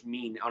numbers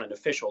mean on an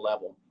official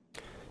level.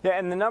 Yeah,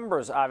 and the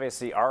numbers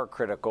obviously are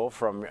critical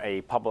from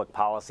a public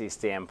policy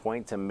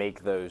standpoint to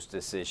make those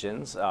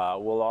decisions.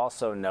 We'll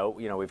also note,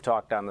 we've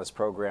talked on this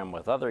program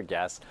with other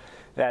guests,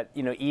 that,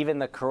 even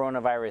the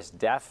coronavirus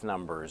death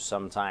numbers,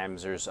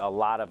 sometimes there's a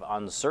lot of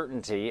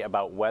uncertainty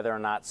about whether or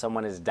not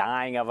someone is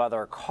dying of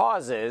other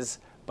causes,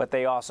 but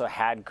they also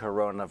had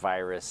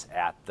coronavirus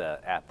at the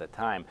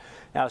time.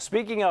 Now,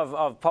 speaking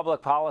of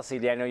public policy,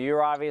 Daniel,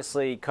 you're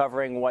obviously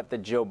covering what the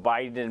Joe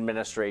Biden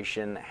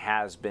administration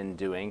has been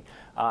doing.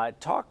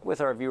 Talk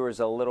with our viewers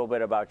a little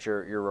bit about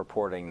your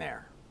reporting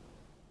there.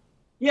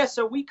 Yeah,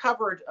 so we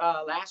covered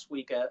last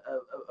week a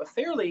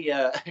fairly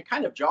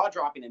kind of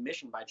jaw-dropping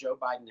admission by Joe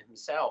Biden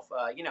himself.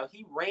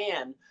 He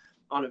ran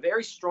on a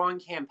very strong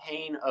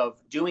campaign of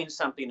doing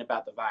something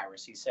about the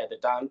virus. He said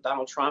that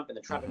Donald Trump and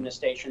the Trump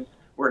administration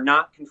were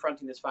not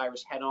confronting this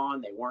virus head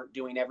on. They weren't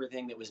doing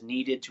everything that was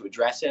needed to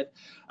address it.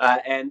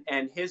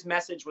 And his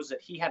message was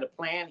that he had a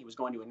plan, he was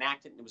going to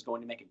enact it, and it was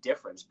going to make a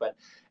difference. But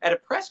at a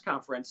press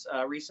conference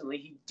recently,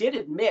 he did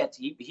admit,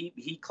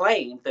 he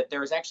claimed that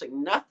there is actually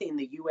nothing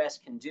the U.S.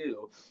 can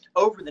do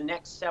over the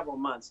next several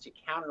months to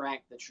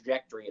counteract the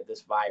trajectory of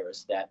this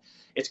virus, that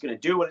it's going to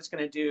do what it's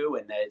going to do,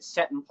 and that it's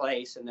set in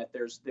place, and that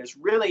there's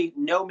really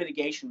no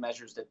mitigation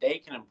measures that they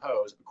can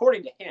impose,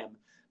 according to him,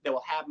 that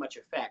will have much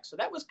effect. So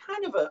that was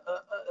kind of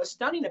a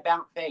stunning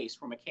about face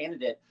from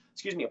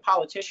a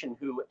politician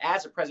who,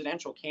 as a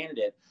presidential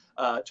candidate,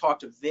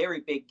 talked a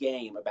very big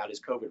game about his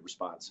COVID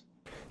response.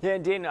 Yeah,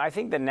 Dean, I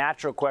think the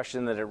natural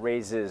question that it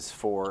raises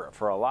for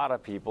a lot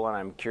of people, and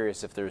I'm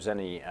curious if there's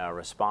any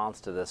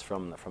response to this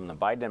from the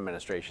Biden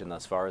administration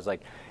thus far, is like,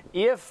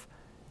 if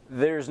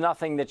there's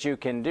nothing that you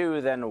can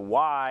do, then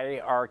why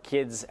are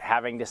kids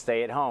having to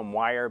stay at home?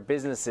 Why are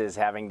businesses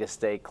having to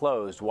stay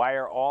closed? Why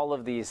are all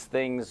of these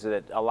things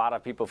that a lot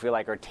of people feel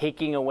like are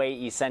taking away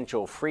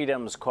essential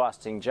freedoms,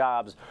 costing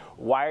jobs?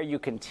 Why are you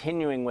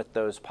continuing with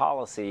those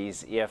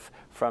policies if,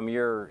 from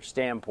your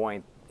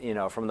standpoint,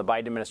 from the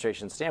Biden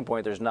administration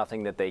standpoint, there's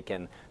nothing that they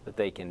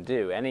can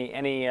do?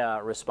 Any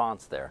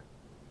response there?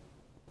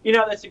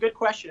 That's a good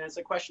question. It's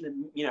a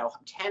question that,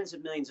 tens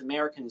of millions of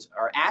Americans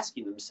are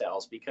asking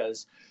themselves,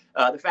 because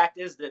the fact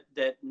is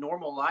that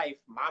normal life,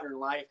 modern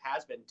life,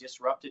 has been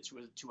disrupted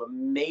to a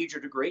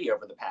major degree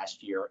over the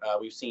past year.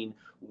 We've seen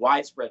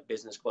widespread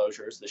business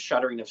closures, the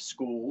shuttering of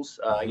schools,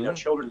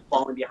 children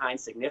falling behind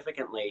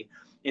significantly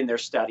in their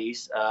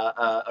studies,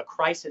 a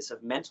crisis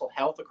of mental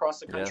health across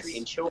the country,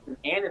 in children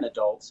and in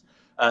adults,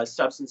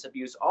 substance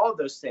abuse, all of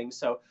those things.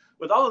 So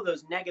with all of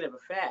those negative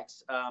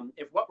effects,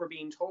 if what we're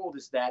being told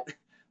is that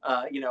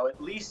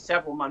at least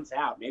several months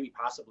out, maybe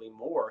possibly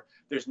more,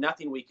 there's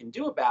nothing we can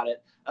do about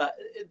it.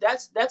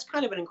 That's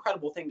kind of an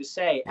incredible thing to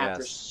say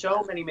after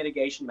so many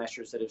mitigation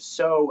measures that have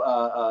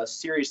so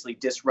seriously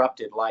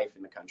disrupted life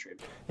in the country.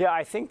 Yeah,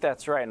 I think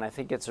that's right. And I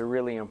think it's a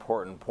really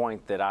important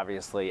point that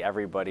obviously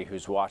everybody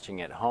who's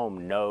watching at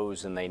home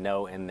knows, and they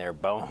know in their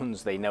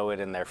bones, they know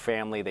it in their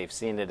family, they've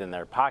seen it in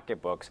their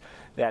pocketbooks,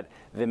 that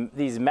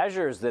these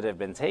measures that have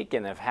been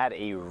taken have had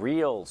a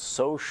real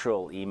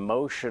social,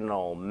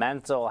 emotional,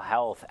 mental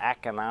health,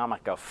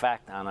 economic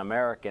effect on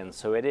Americans.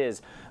 So I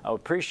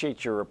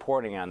appreciate your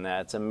reporting on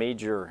that. It's a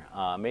major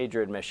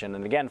admission.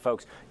 And again,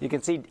 folks, you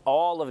can see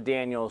all of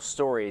Daniel's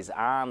stories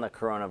on the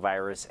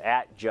coronavirus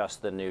at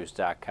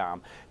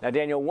justthenews.com. Now,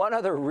 Daniel, one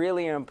other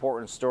really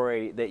important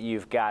story that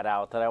you've got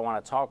out that I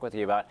want to talk with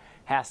you about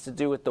has to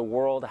do with the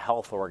World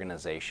Health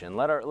Organization.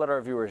 Let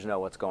our viewers know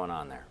what's going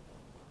on there.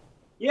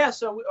 Yeah,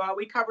 so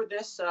we covered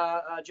this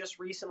just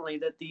recently,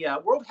 that the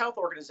World Health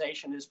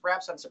Organization is,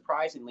 perhaps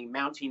unsurprisingly,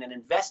 mounting an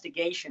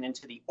investigation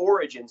into the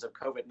origins of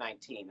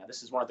COVID-19. Now,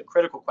 this is one of the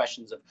critical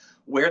questions of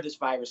where this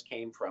virus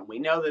came from. We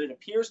know that it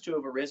appears to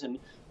have arisen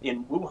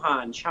in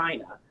Wuhan,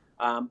 China,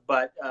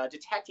 but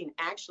detecting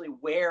actually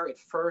where it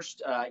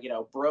first,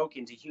 broke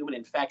into human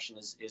infection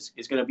is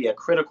going to be a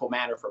critical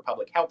matter for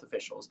public health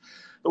officials.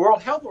 The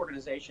World Health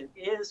Organization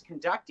is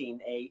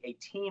conducting a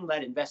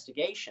team-led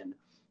investigation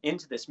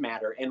into this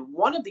matter, and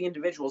one of the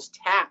individuals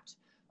tapped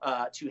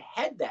to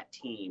head that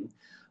team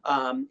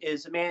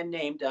is a man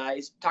named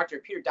is Dr.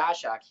 Peter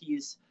Daszak.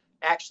 He's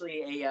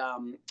actually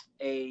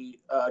a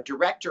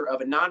director of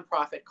a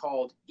nonprofit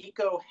called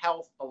Eco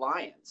Health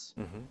Alliance,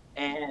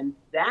 and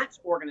that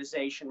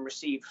organization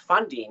received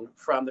funding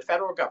from the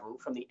federal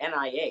government, from the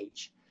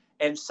NIH,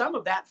 and some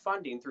of that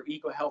funding through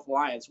Eco Health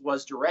Alliance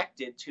was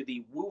directed to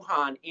the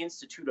Wuhan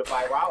Institute of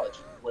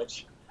Virology,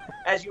 which,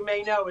 as you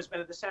may know, has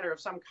been at the center of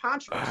some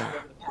controversy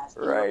over the past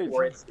year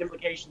for its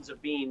implications of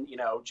being,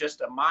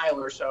 just a mile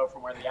or so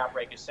from where the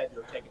outbreak is said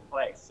to have taken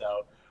place.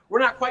 So we're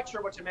not quite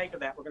sure what to make of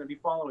that. We're going to be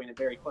following it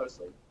very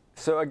closely.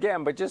 So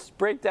again, but just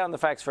break down the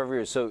facts for our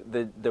viewers. So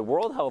the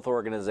World Health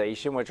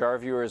Organization, which our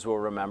viewers will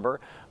remember,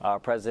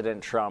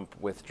 President Trump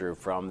withdrew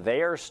from,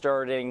 they are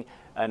starting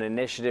an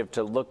initiative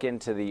to look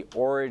into the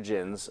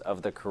origins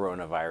of the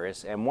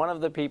coronavirus. And one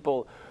of the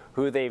people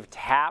who they've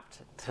tapped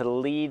to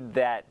lead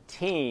that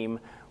team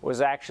was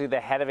actually the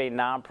head of a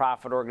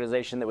nonprofit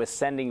organization that was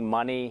sending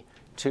money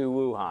to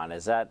Wuhan.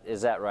 Is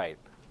that right?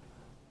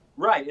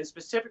 Right, and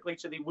specifically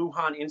to the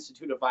Wuhan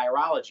Institute of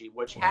Virology,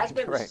 which has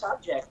been the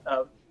subject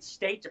of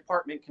State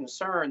Department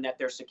concern that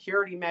their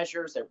security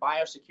measures, their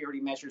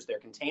biosecurity measures, their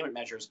containment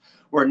measures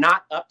were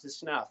not up to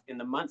snuff in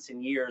the months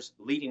and years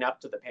leading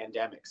up to the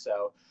pandemic.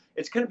 So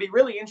it's going to be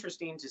really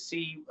interesting to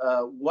see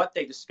what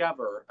they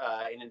discover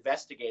in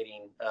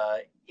investigating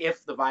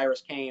if the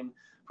virus came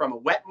from a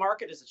wet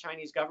market, as the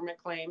Chinese government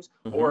claims,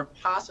 or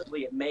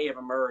possibly it may have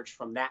emerged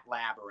from that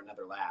lab or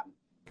another lab.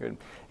 Good.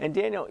 And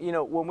Daniel,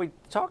 when we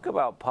talk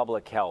about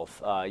public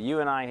health, you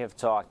and I have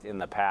talked in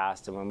the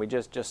past, and when we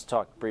just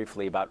talked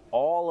briefly about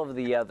all of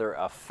the other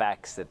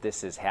effects that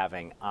this is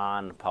having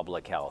on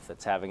public health.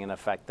 It's having an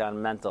effect on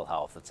mental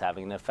health. It's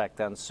having an effect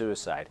on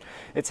suicide.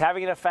 It's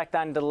having an effect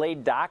on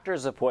delayed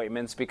doctor's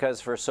appointments because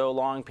for so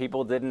long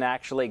people didn't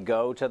actually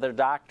go to their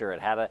doctor.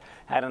 It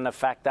had an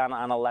effect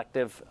on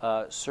elective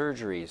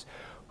surgeries.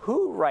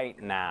 Who right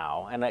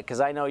now, and because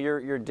I know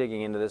you're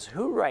digging into this,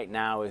 who right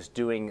now is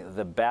doing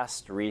the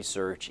best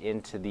research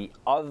into the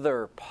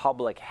other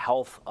public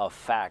health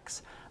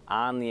effects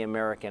on the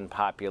American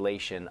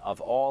population of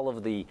all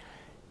of the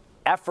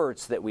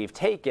efforts that we've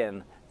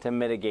taken to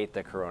mitigate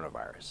the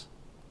coronavirus?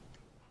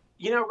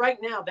 Right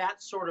now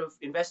that sort of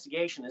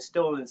investigation is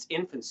still in its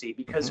infancy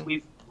because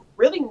we've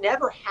really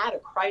never had a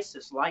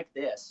crisis like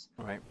this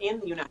in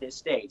the United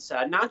States.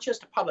 Not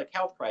just a public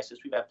health crisis,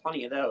 we've had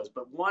plenty of those,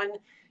 but one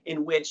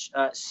in which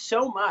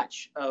so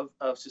much of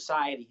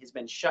society has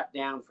been shut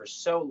down for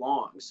so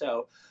long.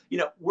 So,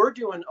 we're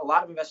doing a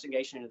lot of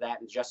investigation into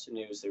that in Just the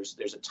News.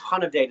 There's a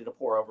ton of data to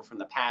pour over from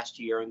the past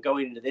year and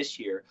going into this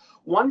year.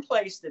 One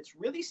place that's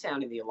really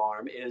sounding the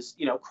alarm is,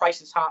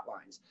 crisis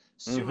hotlines,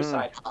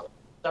 suicide hotlines.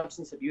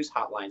 substance abuse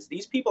hotlines.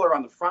 These people are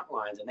on the front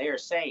lines, and they are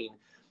saying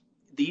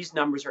these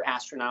numbers are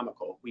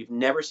astronomical. We've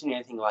never seen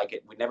anything like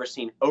it. We've never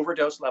seen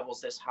overdose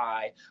levels this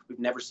high. We've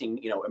never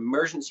seen,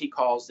 emergency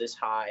calls this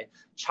high.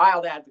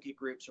 Child advocate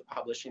groups are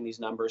publishing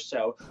these numbers.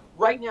 So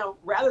right now,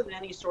 rather than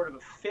any sort of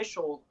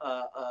official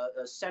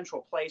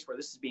central place where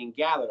this is being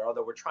gathered,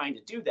 although we're trying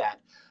to do that,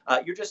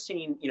 you're just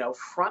seeing,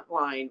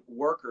 frontline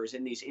workers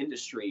in these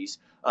industries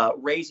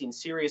raising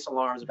serious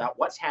alarms about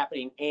what's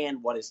happening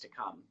and what is to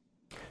come.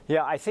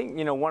 Yeah, I think,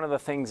 one of the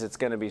things that's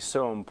going to be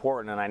so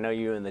important, and I know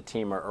you and the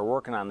team are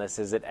working on this,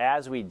 is that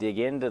as we dig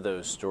into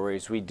those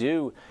stories, we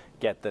do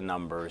get the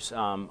numbers.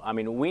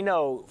 We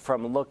know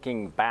from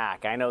looking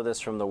back, I know this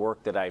from the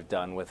work that I've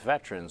done with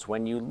veterans,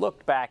 when you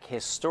look back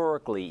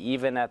historically,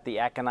 even at the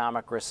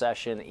economic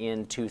recession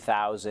in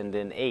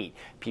 2008,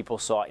 people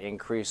saw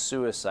increased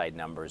suicide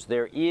numbers.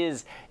 There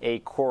is a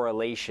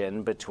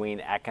correlation between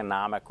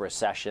economic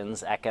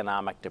recessions,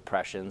 economic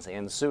depressions,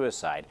 and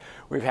suicide.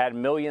 We've had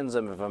millions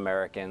of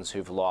Americans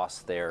who've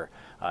lost their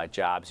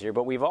jobs here,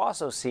 but we've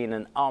also seen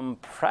an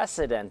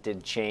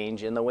unprecedented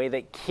change in the way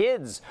that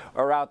kids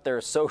are out there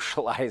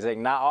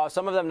socializing. Now,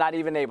 some of them not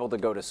even able to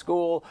go to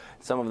school,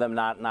 some of them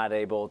not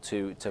able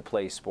to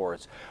play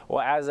sports.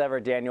 Well, as ever,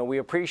 Daniel, we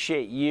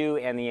appreciate you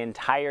and the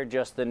entire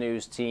Just the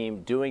News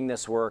team doing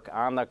this work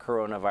on the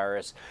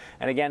coronavirus.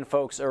 And again,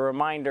 folks, a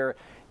reminder,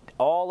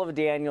 all of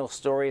Daniel's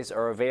stories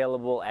are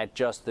available at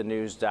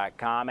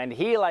justthenews.com, and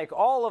he, like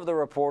all of the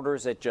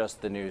reporters at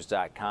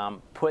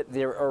justthenews.com, put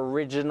their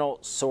original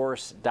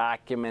source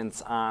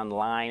documents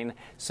online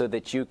so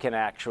that you can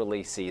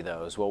actually see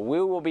those. Well,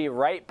 we will be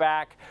right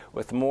back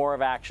with more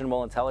of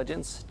Actionable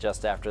Intelligence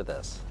just after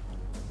this.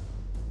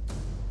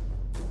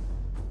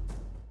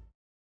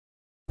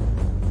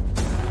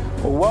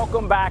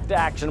 Welcome back to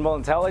Actionable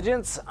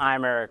Intelligence.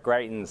 I'm Eric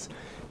Greitens.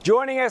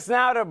 Joining us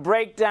now to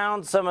break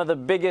down some of the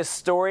biggest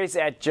stories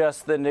at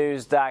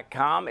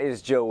justthenews.com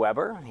is Joe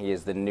Weber. He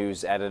is the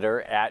news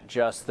editor at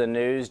Just the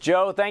News.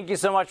 Joe, thank you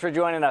so much for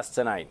joining us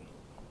tonight.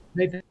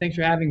 Nathan, thanks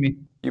for having me.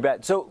 You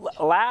bet. So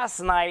last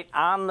night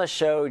on the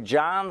show,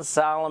 John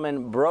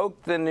Solomon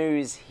broke the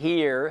news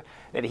here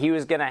that he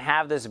was going to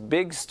have this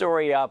big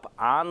story up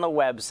on the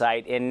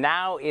website, and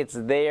now it's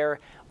there.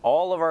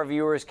 All of our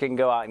viewers can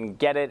go out and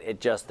get it at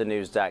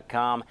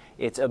justthenews.com.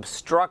 It's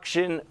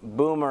Obstruction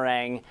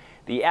Boomerang.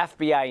 The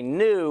FBI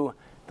knew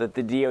that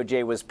the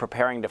DOJ was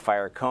preparing to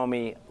fire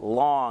Comey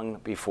long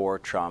before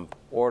Trump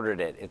ordered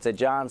it. It's a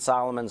John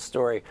Solomon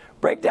story.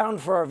 Break down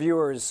for our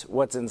viewers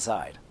what's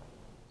inside.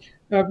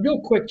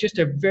 Real quick, just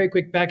a very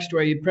quick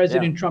backstory.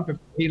 President Trump,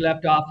 before he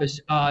left office,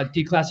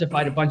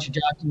 declassified a bunch of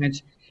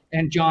documents,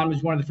 and John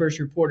was one of the first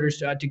reporters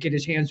to get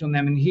his hands on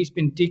them, and he's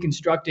been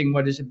deconstructing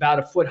what is about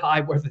a foot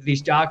high worth of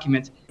these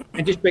documents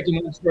and just breaking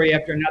one story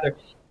after another.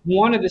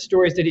 One of the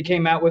stories that he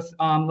came out with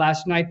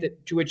last night,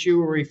 to which you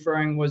were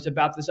referring, was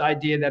about this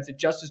idea that the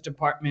Justice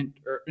Department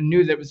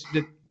knew that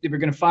they were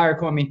going to fire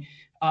Comey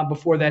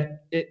before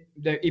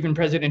even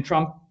President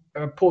Trump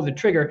pulled the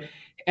trigger.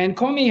 And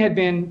Comey had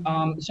been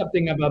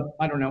something of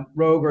a,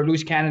 rogue or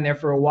loose cannon there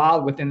for a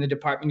while within the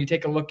department. You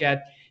take a look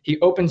at, he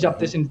opens up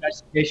this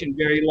investigation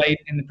very late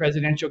in the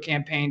presidential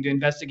campaign to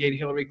investigate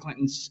Hillary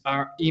Clinton's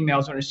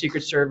emails on her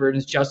secret server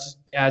and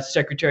as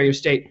Secretary of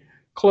State,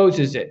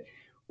 closes it.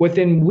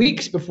 Within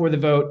weeks before the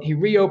vote, he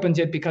reopens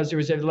it because there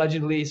was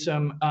allegedly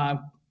some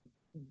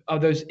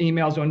of those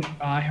emails on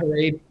her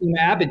aide,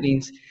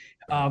 Abedin's,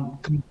 on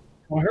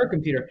her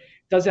computer.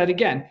 Does that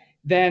again.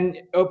 Then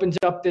opens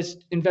up this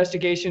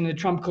investigation into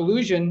Trump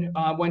collusion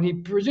when he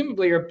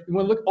presumably, or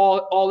when look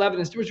all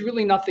evidence, there was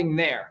really nothing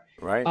there.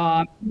 Right.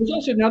 There's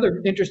also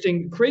another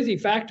interesting, crazy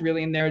fact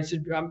really in there. It's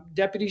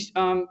Deputy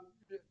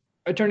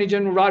Attorney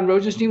General Rod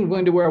Rosenstein was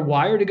willing to wear a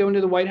wire to go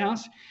into the White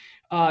House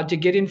to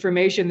get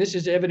information. This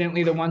is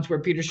evidently the ones where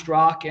Peter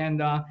Strzok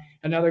and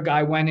another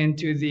guy went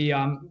into the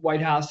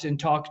White House and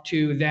talked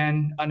to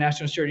then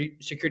National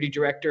Security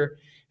Director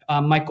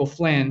Michael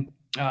Flynn.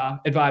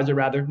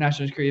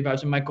 National Security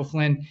Advisor Michael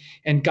Flynn,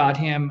 and got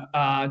him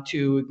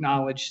to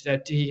acknowledge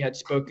that he had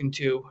spoken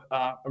to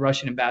a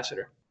Russian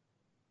ambassador.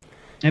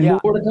 And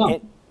more to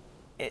come.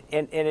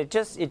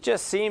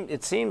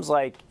 It seems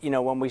like,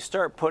 when we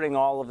start putting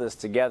all of this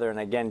together, and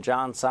again,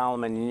 John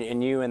Solomon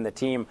and you and the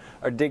team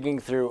are digging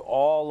through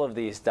all of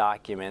these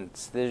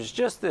documents, there's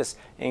just this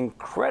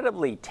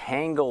incredibly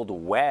tangled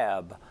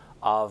web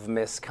of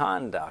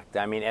misconduct.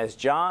 I mean, as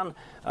John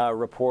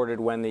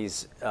reported when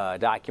these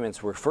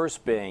documents were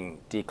first being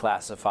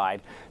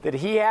declassified, that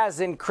he has,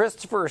 in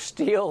Christopher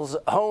Steele's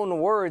own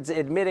words,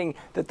 admitting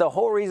that the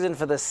whole reason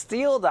for the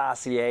Steele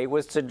dossier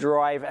was to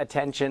drive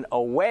attention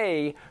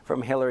away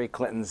from Hillary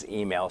Clinton's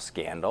email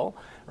scandal,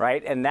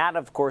 right? And that,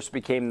 of course,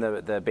 became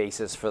the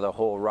basis for the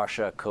whole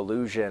Russia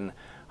collusion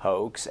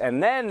hoax.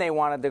 And then they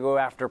wanted to go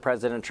after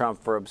President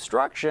Trump for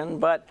obstruction,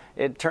 but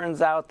it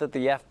turns out that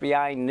the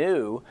FBI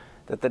knew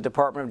that the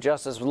Department of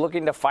Justice was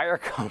looking to fire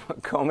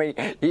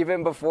Comey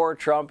even before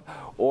Trump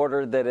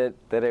ordered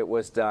that it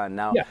was done.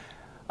 Now,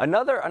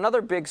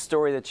 Another big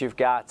story that you've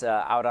got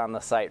out on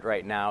the site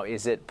right now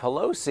is that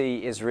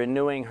Pelosi is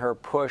renewing her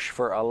push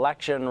for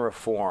election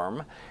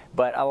reform,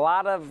 but a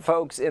lot of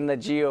folks in the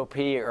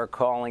GOP are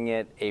calling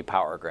it a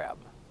power grab.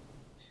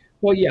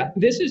 Well, yeah,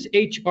 this is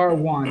H.R.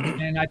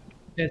 1, and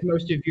as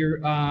most of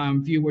your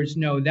viewers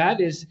know,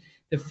 that is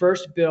the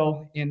first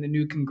bill in the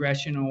new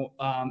congressional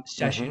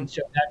session.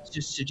 So that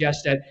just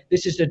suggests that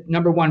this is the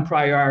 #1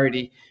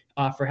 priority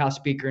for House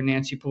Speaker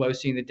Nancy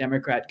Pelosi and the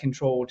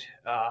Democrat-controlled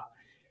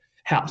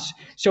House.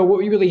 So what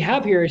we really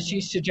have here is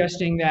she's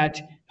suggesting that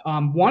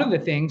one of the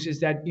things is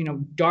that,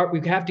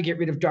 we have to get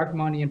rid of dark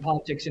money in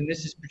politics, and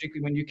this is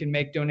particularly when you can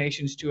make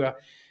donations to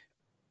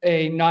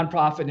a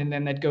nonprofit and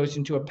then that goes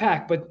into a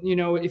PAC. But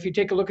if you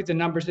take a look at the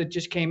numbers that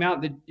just came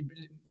out, that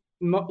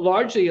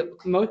largely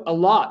a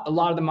lot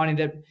of the money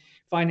that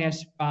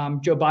financed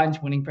Joe Biden's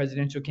winning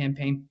presidential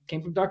campaign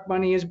came from dark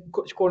money, as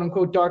quote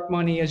unquote dark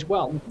money as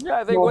well.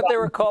 Yeah, I think what they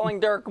were calling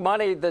dark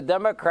money, the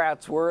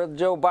Democrats were,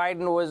 Joe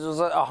Biden was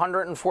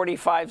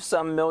 145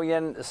 some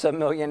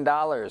million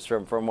dollars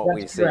from what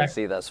we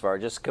see thus far.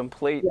 Just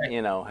complete,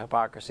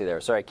 hypocrisy there.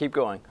 Sorry, keep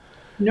going.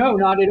 No,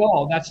 not at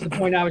all. That's the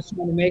point I was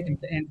trying to make,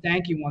 and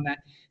thank you on that.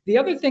 The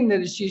other thing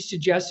that she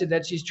suggested,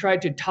 that she's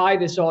tried to tie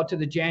this all to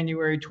the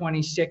January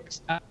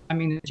 6th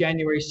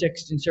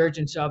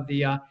insurgence of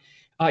the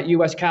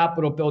U.S.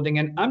 Capitol building,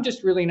 and I'm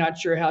just really not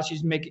sure how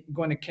she's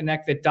going to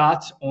connect the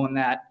dots on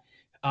that.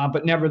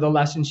 But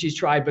nevertheless, and she's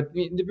tried. But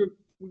the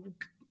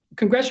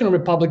congressional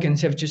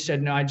Republicans have just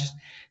said no.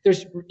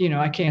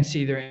 I can't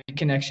see there any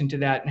connection to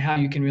that, and how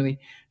you can really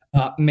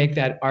make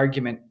that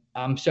argument.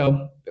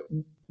 So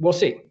we'll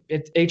see.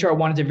 H.R.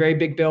 1 is a very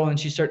big bill, and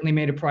she certainly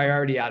made a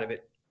priority out of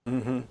it.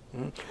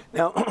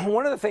 Now,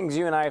 one of the things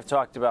you and I have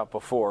talked about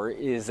before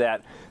is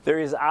that there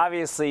is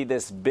obviously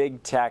this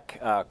big tech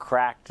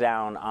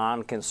crackdown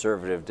on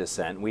conservative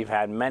dissent. We've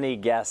had many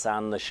guests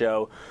on the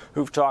show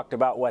who've talked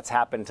about what's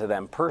happened to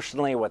them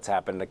personally, what's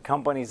happened to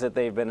companies that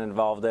they've been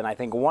involved in. I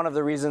think one of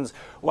the reasons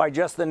why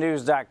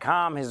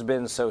JustTheNews.com has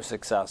been so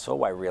successful,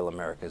 why Real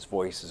America's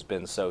Voice has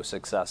been so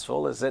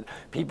successful, is that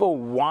people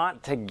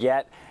want to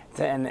get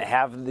and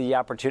have the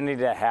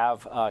opportunity to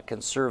have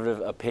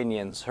conservative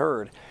opinions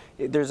heard.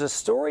 There's a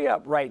story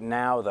up right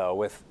now, though,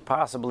 with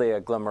possibly a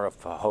glimmer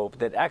of hope,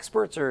 that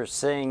experts are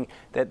saying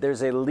that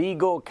there's a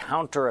legal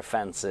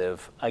counteroffensive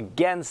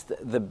against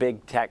the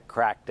big tech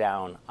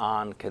crackdown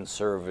on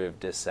conservative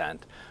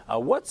dissent.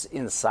 What's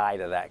inside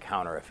of that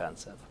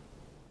counteroffensive?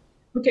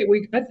 Okay,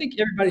 I think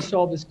everybody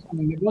saw this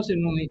coming.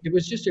 It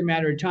was just a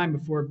matter of time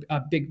before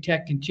big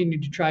tech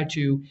continued to try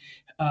to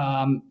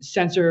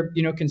censor,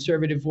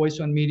 conservative voice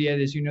on media.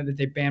 As you know, that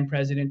they banned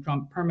President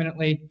Trump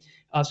permanently.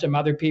 Some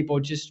other people,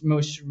 just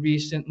most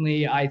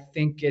recently, I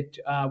think it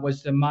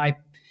was the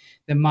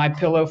My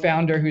Pillow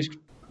founder, who's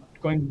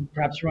going to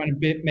perhaps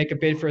make a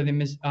bid for the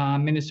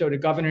Minnesota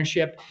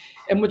governorship.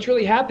 And what's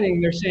really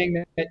happening, they're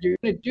saying that you're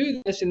going to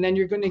do this, and then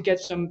you're going to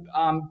get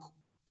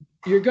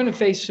you're going to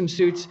face some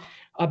suits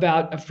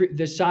about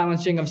the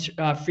silencing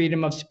of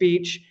freedom of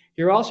speech.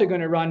 You're also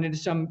going to run into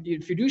some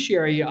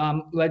fiduciary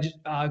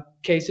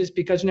cases,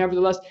 because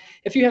nevertheless,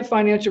 if you have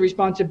financial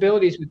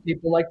responsibilities with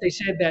people, like they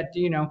said that,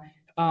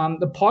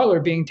 the Parler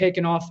being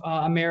taken off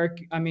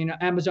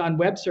Amazon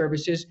Web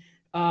Services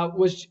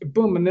was,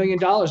 boom, $1 million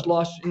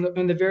lost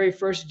in the very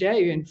first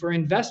day, and for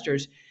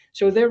investors.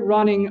 So they're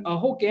running a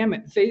whole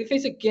gamut. They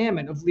face a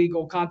gamut of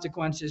legal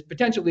consequences,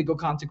 potential legal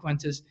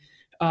consequences,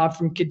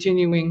 from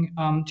continuing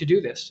to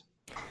do this.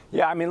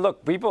 Yeah, I mean,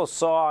 look, people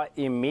saw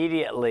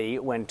immediately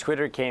when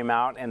Twitter came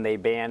out and they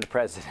banned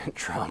President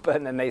Trump,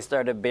 and then they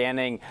started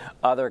banning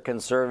other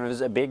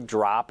conservatives, a big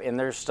drop in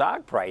their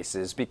stock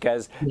prices,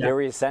 because they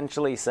were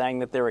essentially saying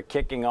that they were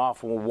kicking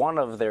off one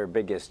of their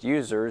biggest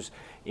users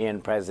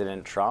in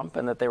President Trump,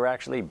 and that they were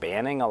actually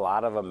banning a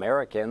lot of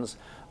Americans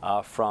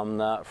from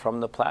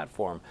the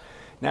platform.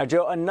 Now,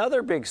 Joe,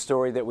 another big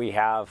story that we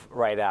have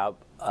right out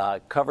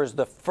covers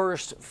the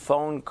first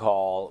phone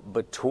call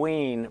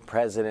between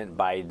President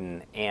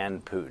Biden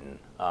and Putin.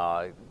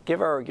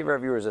 Give our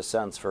viewers a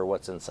sense for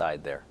what's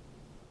inside there.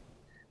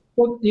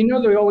 Well,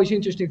 the always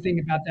interesting thing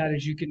about that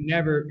is you can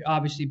never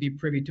obviously be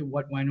privy to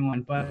what went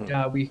on,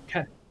 but we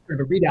had sort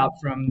of a readout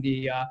from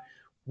the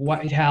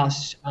White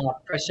House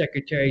press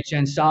secretary,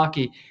 Jen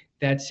Psaki,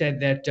 that said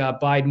that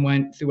Biden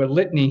went through a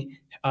litany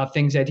of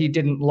things that he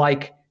didn't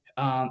like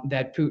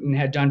that Putin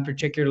had done,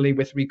 particularly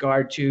with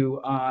regard to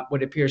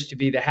what appears to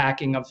be the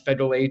hacking of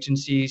federal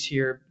agencies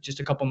here just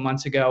a couple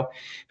months ago,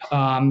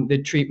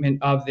 the treatment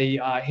of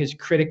his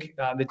critic,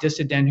 the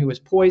dissident who was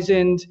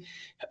poisoned,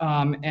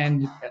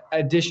 and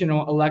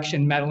additional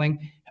election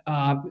meddling.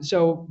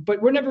 But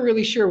we're never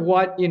really sure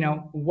what went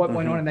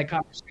on in that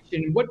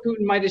conversation, and what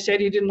Putin might have said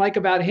he didn't like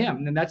about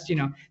him. And that's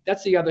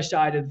the other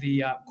side of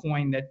the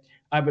coin that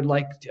I would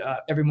like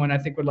everyone, I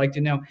think, would like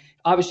to know.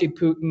 Obviously,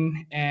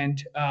 Putin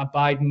and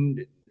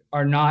Biden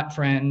are not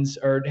friends,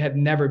 or have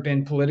never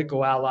been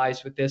political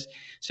allies with this.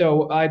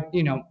 So,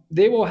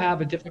 they will have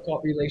a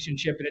difficult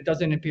relationship, and it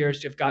doesn't appear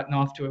to have gotten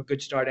off to a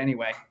good start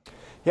anyway.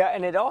 Yeah,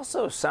 and it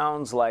also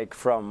sounds like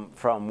from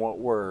what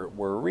we're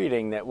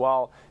reading that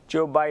while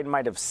Joe Biden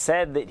might have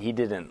said that he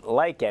didn't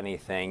like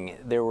anything,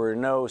 there were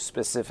no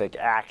specific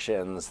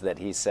actions that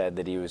he said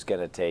that he was going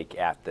to take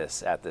at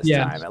this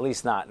time. At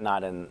least not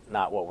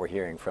what we're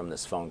hearing from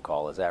this phone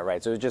call. Is that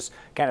right? So it was just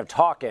kind of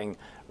talking,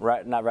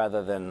 right, not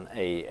rather than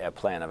a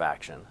plan of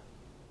action.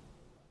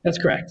 That's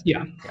correct.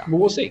 Yeah. Well,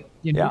 we'll see.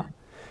 Yeah.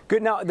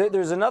 Good. Now,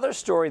 there's another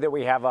story that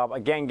we have up,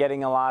 again,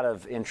 getting a lot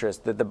of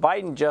interest, that the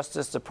Biden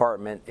Justice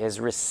Department has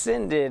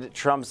rescinded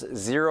Trump's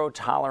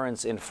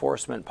zero-tolerance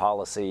enforcement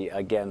policy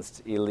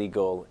against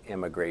illegal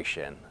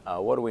immigration.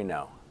 What do we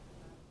know?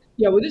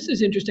 Yeah, well, this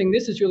is interesting.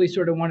 This is really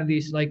sort of one of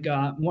these, like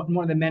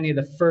one of the many of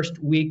the first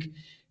week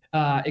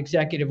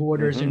executive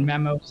orders and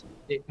memos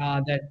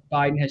that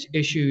Biden has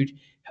issued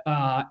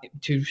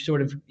to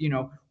sort of,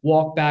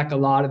 walk back a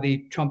lot of the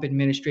Trump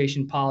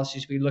administration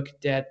policies. We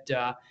looked at,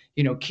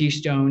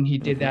 Keystone. He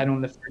did that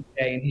on the first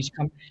day, and he's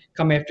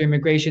come after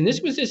immigration.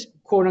 This was this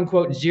quote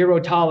unquote zero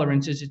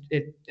tolerance, as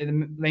the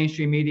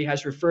mainstream media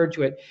has referred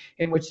to it,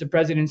 in which the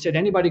president said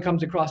anybody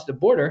comes across the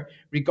border,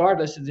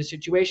 regardless of the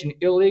situation,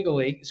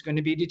 illegally is going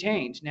to be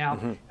detained. Now,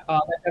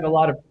 that had a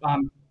lot of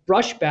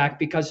brushback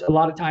because a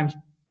lot of times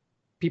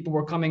people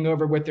were coming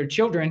over with their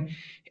children,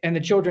 and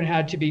the children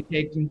had to be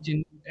taken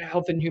to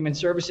Health and Human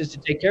Services to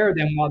take care of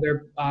them while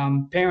their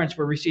parents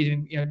were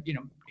receiving,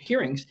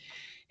 hearings.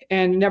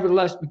 And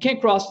nevertheless, we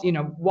can't cross.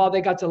 While they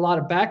got a lot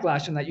of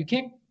backlash on that, you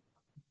can't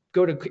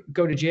go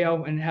to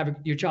jail and have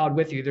your child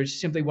with you. There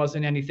simply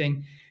wasn't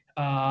anything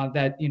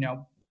that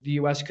the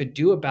U.S. could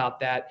do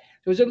about that.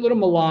 It was a little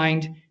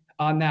maligned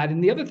on that.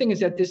 And the other thing is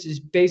that this is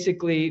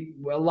basically,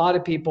 a lot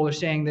of people are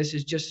saying this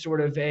is just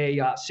sort of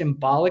a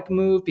symbolic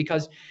move,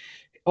 because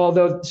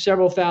although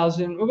several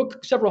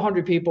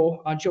hundred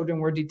people, children,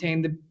 were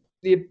detained,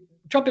 the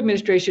Trump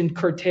administration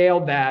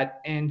curtailed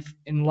that in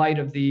light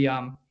of the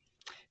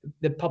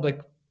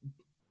public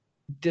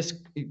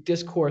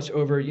discourse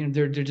over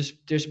their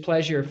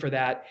displeasure for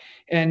that,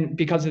 and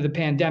because of the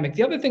pandemic.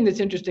 The other thing that's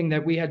interesting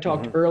that we had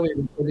talked earlier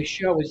before the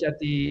show is that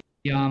the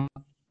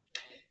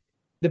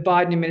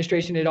Biden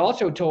administration had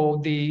also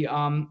told the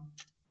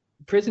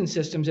prison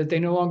systems that they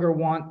no longer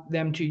want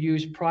them to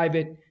use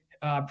private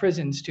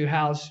prisons to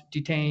house,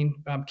 detain,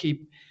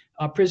 keep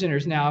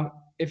prisoners. Now,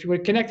 if you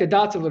would connect the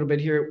dots a little bit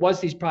here, it was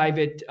these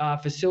private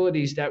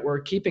facilities that were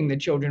keeping the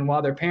children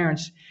while their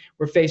parents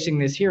were facing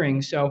this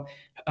hearing. So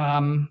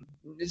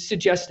it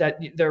suggests that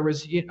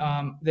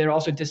they're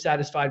also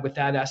dissatisfied with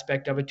that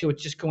aspect of it too.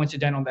 It's just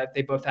coincidental that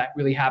they both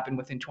really happened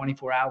within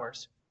 24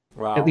 hours.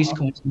 Wow. At least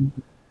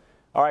coincidental.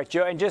 All right,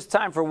 Joe, and just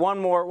time for one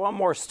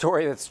more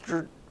story that's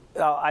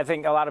I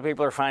think a lot of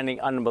people are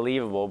finding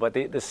unbelievable, but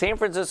the San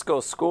Francisco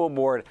School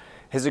Board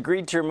has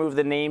agreed to remove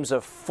the names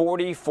of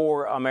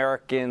 44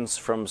 Americans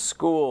from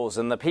schools.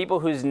 And the people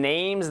whose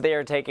names they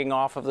are taking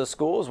off of the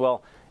schools,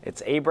 well,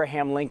 it's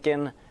Abraham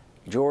Lincoln,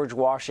 George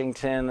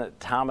Washington,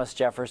 Thomas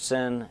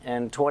Jefferson,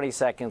 and 20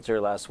 seconds or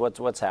less.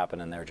 What's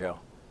happening there, Joe?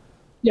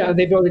 Yeah,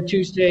 they voted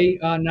Tuesday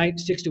night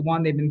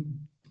 6-1. They've been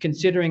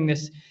considering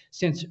this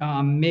since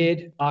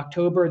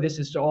mid-October. This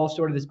is all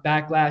sort of this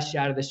backlash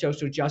out of the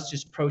social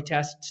justice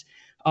protests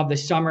of the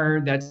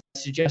summer that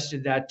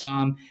suggested that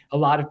a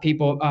lot of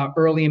people,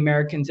 early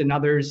Americans and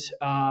others,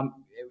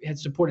 had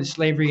supported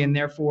slavery, and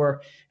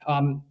therefore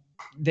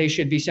they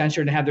should be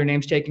censored and have their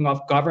names taken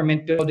off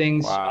government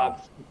buildings,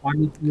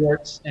 army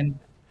forts, and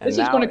this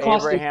is going to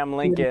cost Abraham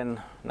Lincoln.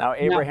 Now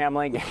Abraham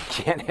Lincoln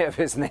can't have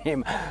his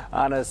name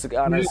on a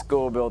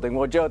school building.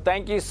 Well, Joe,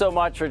 thank you so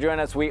much for joining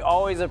us. We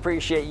always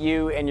appreciate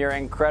you and your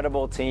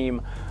incredible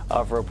team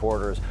of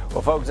reporters.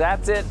 Well, folks,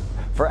 that's it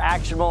for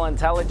Actionable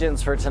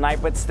Intelligence for tonight.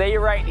 But stay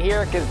right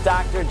here, because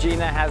Dr.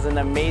 Gina has an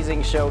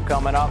amazing show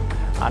coming up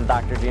on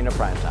Dr. Gina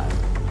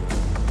Primetime.